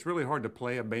play. It's really hard to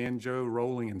play a banjo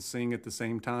rolling and sing at the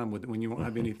same time when you won't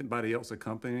have anybody else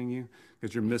accompanying you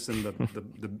because you're missing the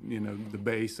you know, the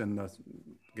bass and the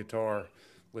guitar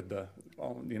with the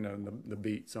you know, the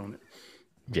beats on it.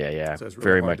 yeah, So it's really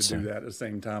very hard much to do so. that at the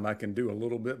same time. I can do a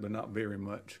little bit, but not very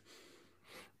much.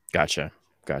 Gotcha.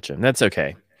 And that's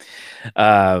okay.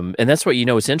 And that's what, you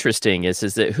know, what's interesting is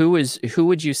that who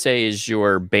would you say is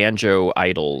your banjo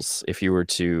idols if you were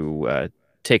to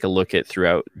take a look at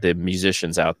throughout the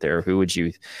musicians out there? Who would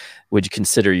you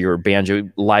consider your banjo,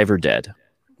 live or dead?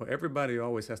 Well, everybody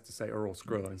always has to say Earl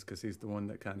Scruggs because he's the one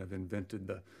that kind of invented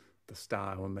the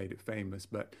style and made it famous.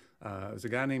 But there's a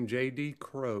guy named J.D.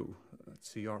 Crowe,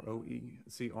 C-R-O-W-E,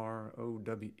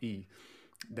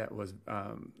 that was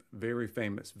very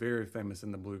famous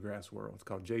in the bluegrass world. It's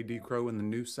called J.D. Crowe in the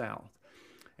New South.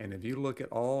 And if you look at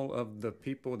all of the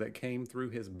people that came through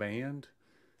his band,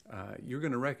 you're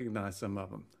going to recognize some of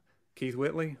them. Keith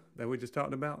Whitley, that we just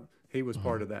talked about, he was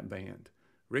part of that band.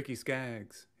 Ricky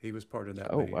Skaggs, he was part of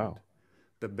that band. Wow.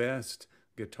 The best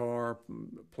guitar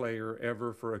player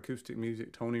ever for acoustic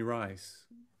music, Tony Rice,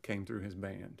 came through his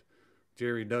band.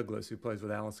 Jerry Douglas, who plays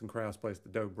with Alison Krauss, plays the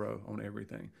dobro on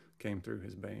everything, came through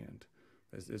his band.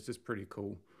 It's just pretty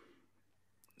cool.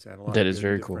 It's had a lot That of is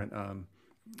very cool. had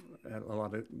a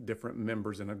lot of different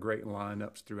members and a great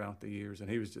lineups throughout the years, and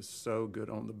he was just so good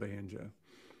on the banjo.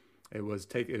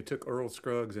 It took Earl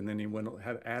Scruggs, and then he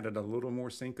added a little more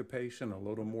syncopation, a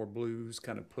little more blues,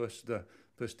 kind of pushed the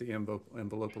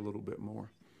envelope a little bit more.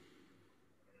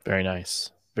 Very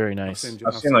nice. Very I'll nice. send you-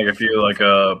 I've I'll seen send like you a few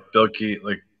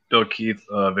Bill Keith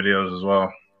videos as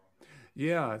well.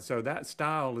 Yeah, so that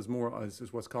style is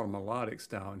what's called a melodic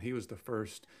style, and he was the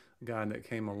first guy that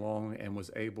came along and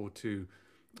was able to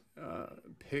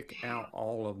pick out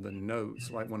all of the notes.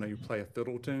 Like when you play a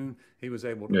fiddle tune, he was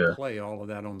able to Yeah. play all of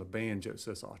that on the banjo.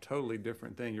 So it's a totally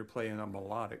different thing. You're playing a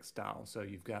melodic style. So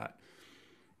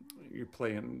you're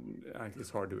playing, it's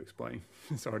hard to explain.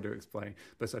 It's hard to explain,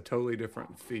 but it's a totally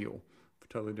different feel.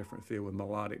 Totally different feel with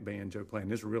melodic banjo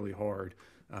playing. It's really hard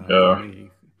for Yeah.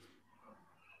 me.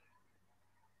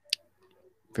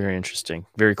 Very interesting.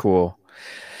 Very cool.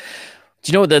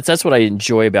 Do you know that's what I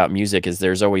enjoy about music is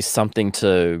there's always something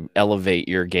to elevate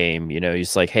your game. You know,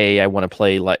 it's like, hey, I want to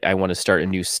play like I want to start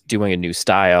doing a new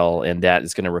style, and that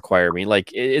is going to require me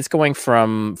like it's going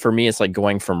from for me it's like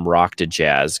going from rock to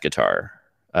jazz guitar.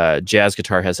 Jazz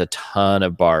guitar has a ton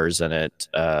of bars in it,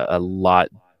 a lot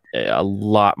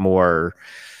more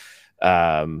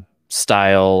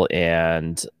style,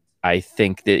 and I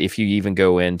think that if you even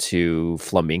go into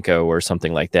flamenco or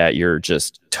something like that, you're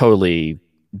just totally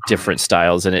different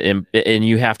styles and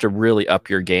you have to really up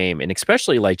your game, and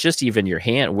especially like just even your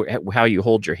hand, how you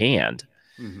hold your hand.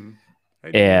 Mm-hmm.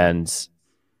 Hey, Dan. And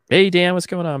hey, Dan, what's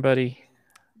going on, buddy?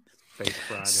 Fake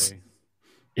Friday.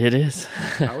 It is.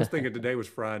 I was thinking today was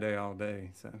Friday all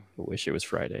day. So I wish it was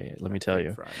Friday. Let me tell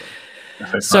you. Friday.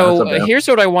 So here's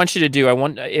what I want you to do. I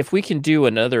want if we can do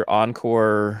another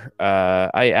encore.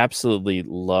 I absolutely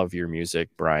love your music,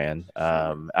 Brian.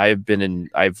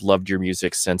 I've loved your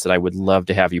music since, and I would love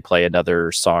to have you play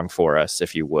another song for us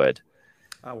if you would.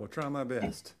 I will try my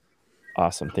best.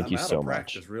 Awesome. Thank you out so of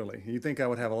practice, much. Really, you think I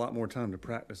would have a lot more time to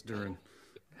practice during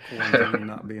quarantine,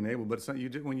 not being able? But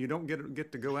when you don't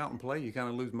get to go out and play, you kind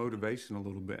of lose motivation a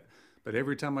little bit. But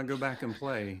every time I go back and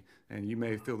play, and you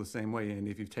may feel the same way, and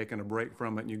if you've taken a break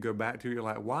from it and you go back to it, you're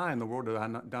like, why in the world do I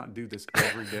not do this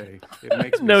every day? It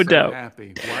makes me No so doubt.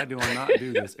 happy. Why do I not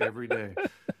do this every day?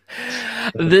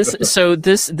 This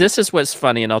is what's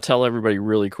funny, and I'll tell everybody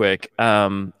really quick.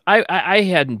 I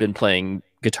hadn't been playing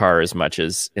guitar as much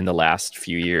as in the last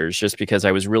few years, just because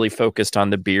I was really focused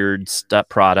on the Beard stuff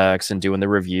products and doing the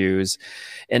reviews.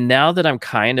 And now that I'm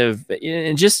kind of,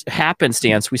 in just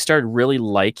happenstance, we started really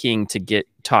liking to get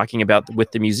talking about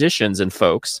with the musicians and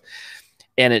folks,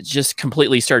 and it just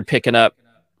completely started picking up.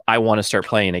 I want to start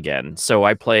playing again. So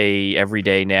I play every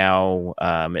day now,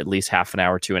 at least half an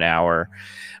hour to an hour.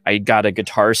 I got a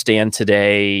guitar stand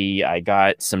today. I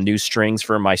got some new strings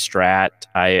for my Strat.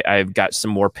 I've got some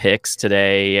more picks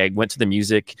today. I went to the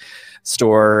music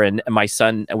store, and my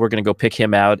son, we're going to go pick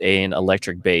him out an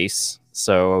electric bass.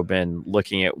 So I've been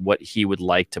looking at what he would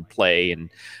like to play and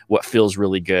what feels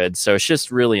really good. So it's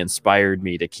just really inspired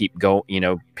me to keep going,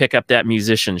 pick up that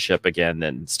musicianship again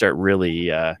and start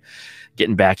really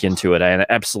getting back into it. I'm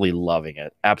absolutely loving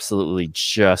it. Absolutely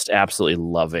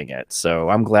loving it. So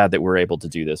I'm glad that we're able to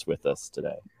do this with us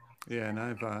today. Yeah, and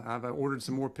I've ordered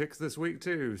some more picks this week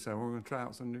too. So we're going to try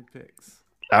out some new picks.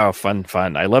 Oh, fun.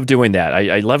 I love doing that.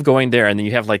 I love going there, and then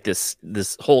you have like this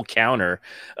whole counter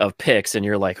of picks, and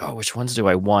you're like, oh, which ones do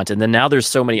I want? And then now there's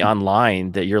so many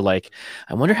online that you're like,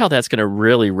 I wonder how that's going to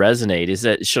really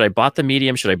resonate. Should I bought the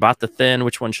medium? Should I bought the thin?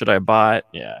 Which one should I bought?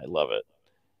 Yeah, I love it.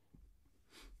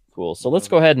 Cool. So let's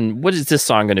go ahead and what is this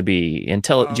song going to be? And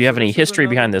do you have any history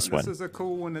behind this one? This is a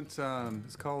cool one. It's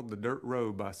called "The Dirt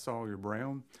Road" by Sawyer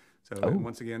Brown. So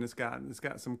once again, it's got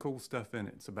some cool stuff in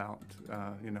it. It's about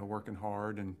working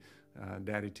hard and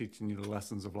daddy teaching you the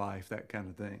lessons of life, that kind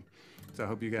of thing. So I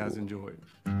hope you guys enjoy it.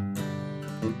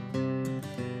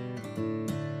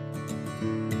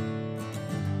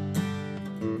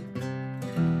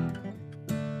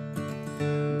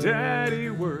 Daddy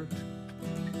worked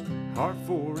hard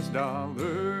for his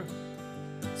dollar.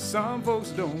 Some folks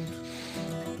don't,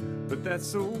 but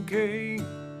that's okay.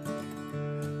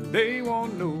 They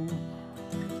won't know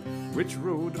which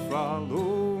road to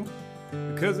follow,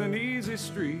 because an easy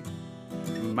street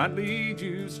might lead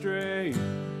you astray.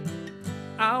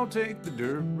 I'll take the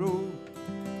dirt road,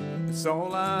 that's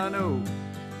all I know.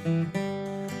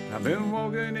 I've been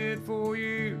walking it for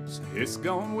years, it's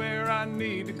gone where I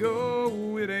need to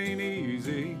go. It ain't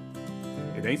easy,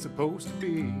 it ain't supposed to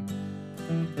be,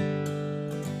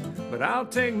 but I'll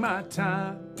take my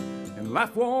time, and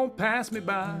life won't pass me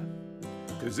by,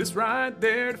 'cause it's right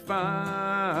there to find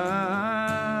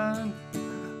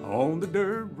on the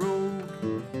dirt road.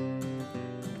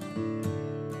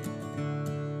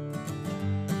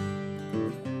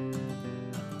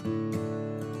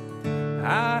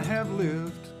 I have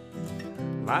lived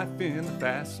life in the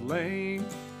fast lane.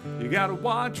 You gotta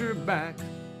watch your back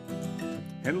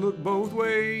and look both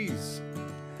ways.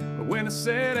 But when it's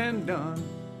said and done,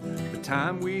 the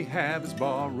time we have is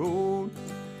borrowed.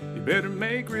 You better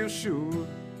make real sure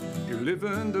you're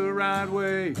living the right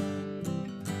way.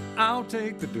 I'll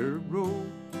take the dirt road,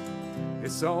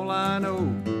 it's all I know.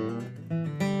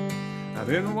 I've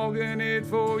been walking it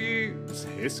for years.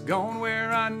 It's gone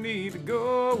where I need to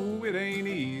go. It ain't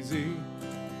easy.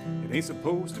 It ain't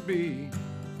supposed to be.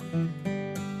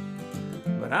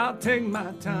 But I'll take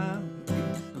my time.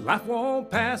 Life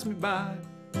won't pass me by,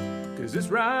 'cause it's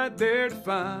right there to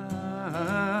find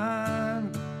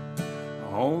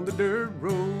on the dirt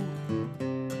road.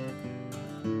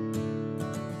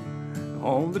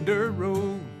 On the dirt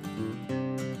road.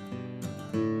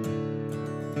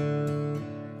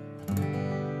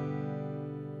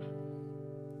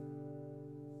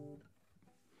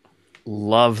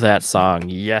 Love that song.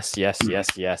 Yes, yes, yes,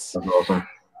 yes. That's awesome.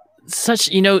 Such,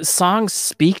 you know, songs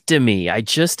speak to me. I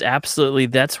just absolutely,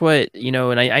 that's what, you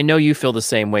know, and I know you feel the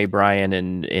same way, Brian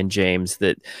and James,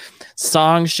 that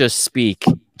songs just speak,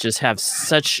 just have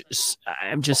such,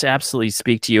 I'm just absolutely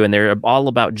speak to you. And they're all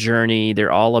about journey.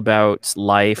 They're all about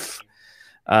life.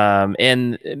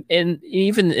 And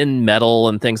even in metal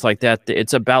and things like that,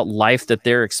 it's about life that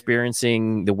they're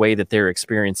experiencing the way that they're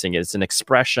experiencing it. It's an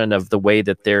expression of the way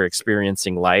that they're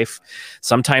experiencing life.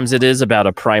 Sometimes it is about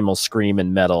a primal scream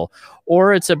in metal,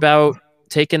 or it's about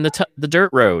taking the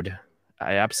dirt road.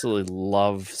 I absolutely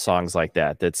love songs like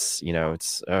that. That's, you know,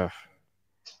 it's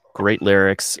great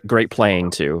lyrics, great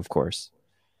playing too, of course.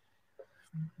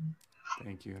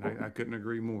 Thank you. And I couldn't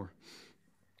agree more.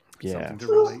 Yeah. Something to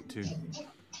relate to.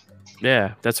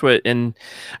 Yeah, that's what, and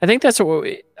I think that's what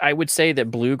I would say that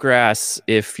bluegrass,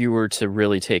 if you were to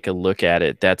really take a look at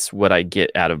it, that's what I get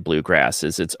out of bluegrass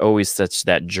is it's always such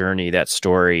that journey, that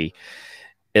story,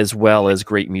 as well as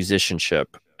great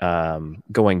musicianship,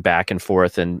 going back and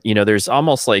forth. And, you know, there's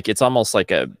almost like, it's almost like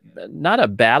a, not a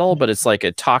battle, but it's like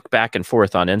a talk back and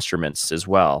forth on instruments as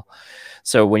well.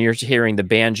 So when you're hearing the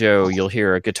banjo, you'll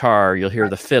hear a guitar, you'll hear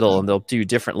the fiddle, and they'll do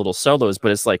different little solos,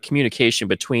 but it's like communication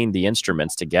between the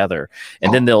instruments together.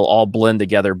 And then they'll all blend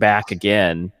together back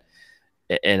again.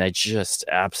 And I just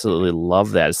absolutely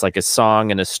love that. It's like a song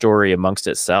and a story amongst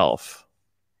itself.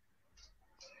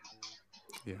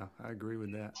 Yeah, I agree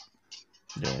with that.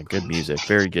 Yeah, good music.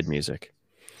 Very good music.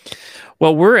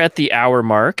 Well, we're at the hour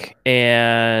mark,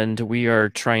 and we are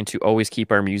trying to always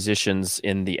keep our musicians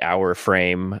in the hour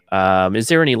frame. Is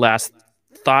there any last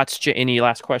thoughts, any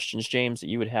last questions, James, that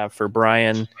you would have for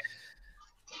Brian?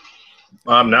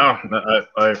 No,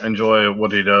 I enjoy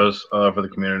what he does for the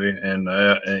community, and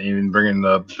even bringing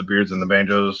the beards and the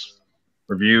banjos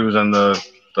reviews and the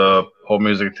whole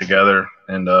music together,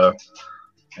 and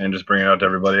just bringing it out to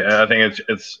everybody. I think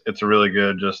it's a really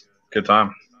good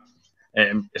time.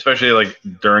 And especially like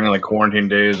during like quarantine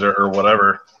days or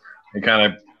whatever, it kind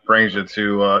of brings you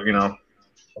to you know,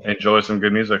 enjoy some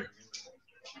good music.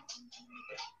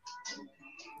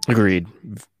 Agreed,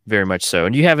 very much so.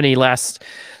 And do you have any last?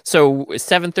 So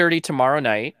 7:30 tomorrow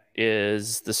night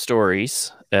is the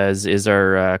stories, as is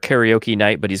our karaoke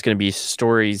night, but he's going to be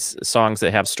songs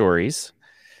that have stories.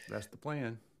 That's the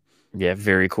plan. Yeah,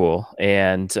 very cool.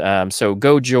 And so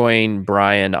go join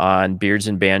Brian on Beards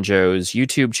and Banjos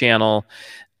YouTube channel.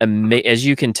 As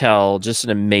you can tell, just an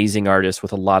amazing artist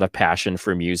with a lot of passion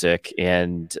for music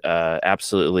and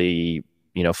absolutely,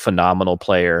 you know, phenomenal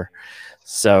player.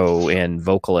 So, and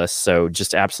vocalist. So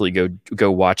just absolutely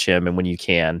go watch him, and when you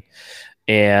can.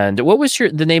 And what was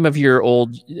the name of your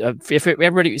old? If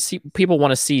people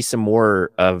want to see some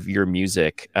more of your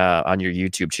music on your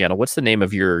YouTube channel, what's the name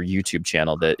of your YouTube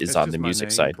channel that is on the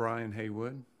music side? Brian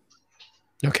Haywood.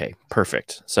 Okay,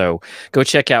 perfect. So go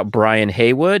check out Brian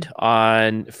Haywood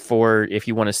if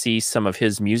you want to see some of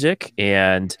his music,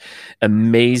 and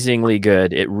amazingly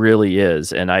good. It really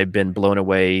is. And I've been blown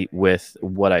away with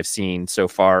what I've seen so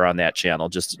far on that channel.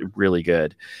 Just really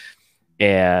good.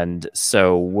 And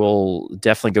so we'll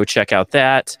definitely go check out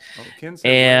that. Oh, Ken said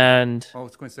and wait. Oh,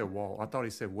 it's going to say wall. I thought he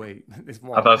said wait. It's I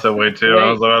wall. thought I said wait too. I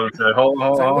was about to say hold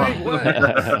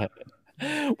on.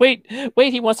 Wait,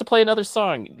 he wants to play another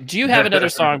song. Do you have another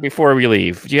song before we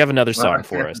leave? Do you have another song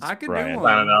for us, I could Brian? do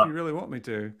one if you really want me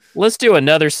to. Let's do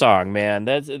another song, man.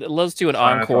 Let's do an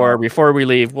encore before we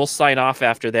leave. We'll sign off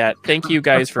after that. Thank you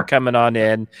guys for coming on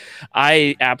in.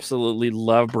 I absolutely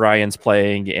love Brian's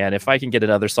playing, and if I can get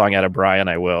another song out of Brian,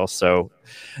 I will. So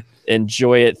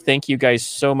enjoy it. Thank you guys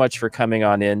so much for coming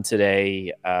on in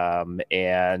today.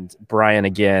 And Brian,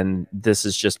 again, this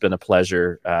has just been a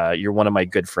pleasure. You're one of my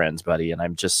good friends, buddy, and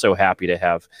I'm just so happy to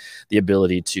have the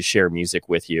ability to share music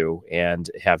with you and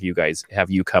have you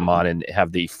come on and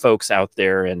have the folks out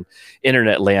there in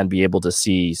internet land be able to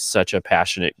see such a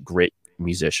passionate, great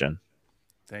musician.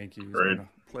 Thank you. It's been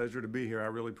a pleasure to be here. I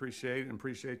really appreciate it and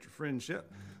appreciate your friendship.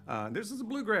 This is a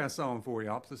bluegrass song for you.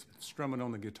 I'll just strumming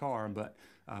on the guitar, but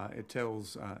it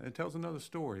tells another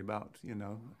story about, you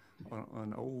know,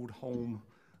 an old home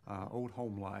Old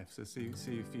Home Life. So see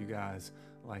if you guys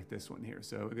like this one here.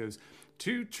 So it goes,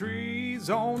 2 trees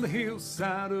on the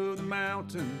hillside of the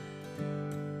mountain,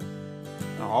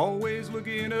 always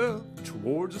looking up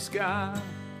towards the sky.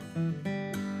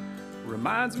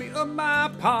 Reminds me of my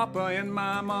papa and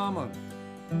my mama,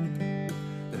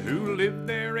 who lived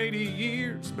there 80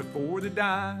 years before they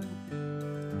died.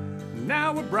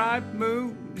 Now a bright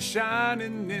moon is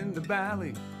shining in the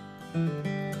valley,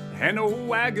 an old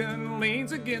wagon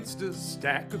leans against a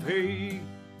stack of hay.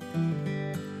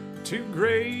 2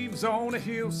 graves on a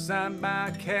hillside by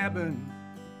a cabin,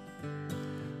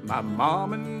 my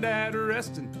mom and dad are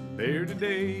resting there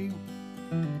today.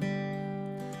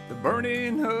 The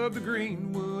burning of the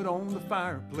greenwood on the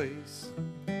fireplace,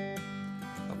 a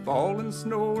falling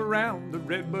snow around the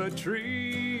redbud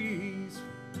trees,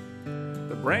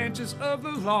 the branches of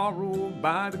the laurel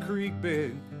by the creek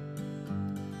bed,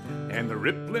 and the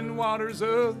rippling waters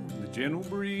of the gentle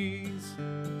breeze.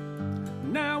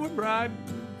 Now a bright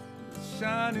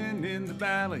shining in the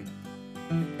valley,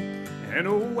 an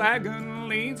old wagon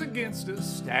leans against a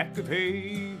stack of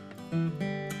hay.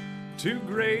 2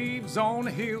 graves on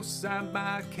a hillside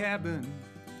by a cabin,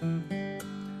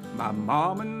 my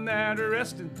mom and dad are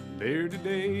resting there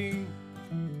today.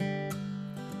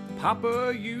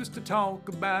 Papa used to talk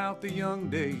about the young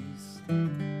days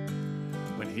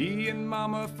when he and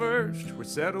mama first were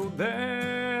settled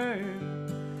there.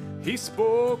 He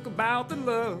spoke about the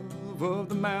love of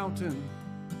the mountain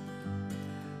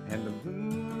and the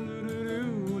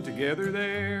together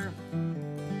there.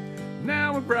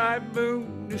 Now a bright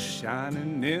moon is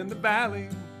shining in the valley,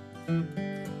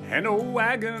 an old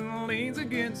wagon leans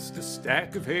against a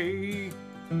stack of hay.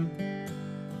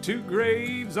 2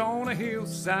 graves on a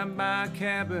hillside by a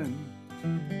cabin,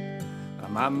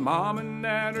 my mom and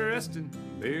dad are resting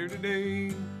there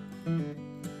today.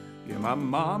 Yeah, my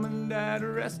mom and dad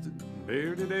are resting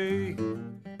there today.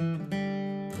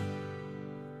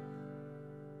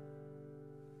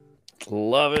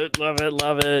 Love it, love it,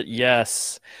 love it.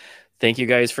 Yes. Thank you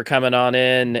guys for coming on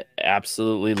in.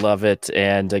 Absolutely love it.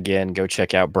 And again, go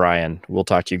check out Brian. We'll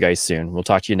talk to you guys soon. We'll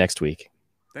talk to you next week.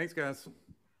 Thanks, guys.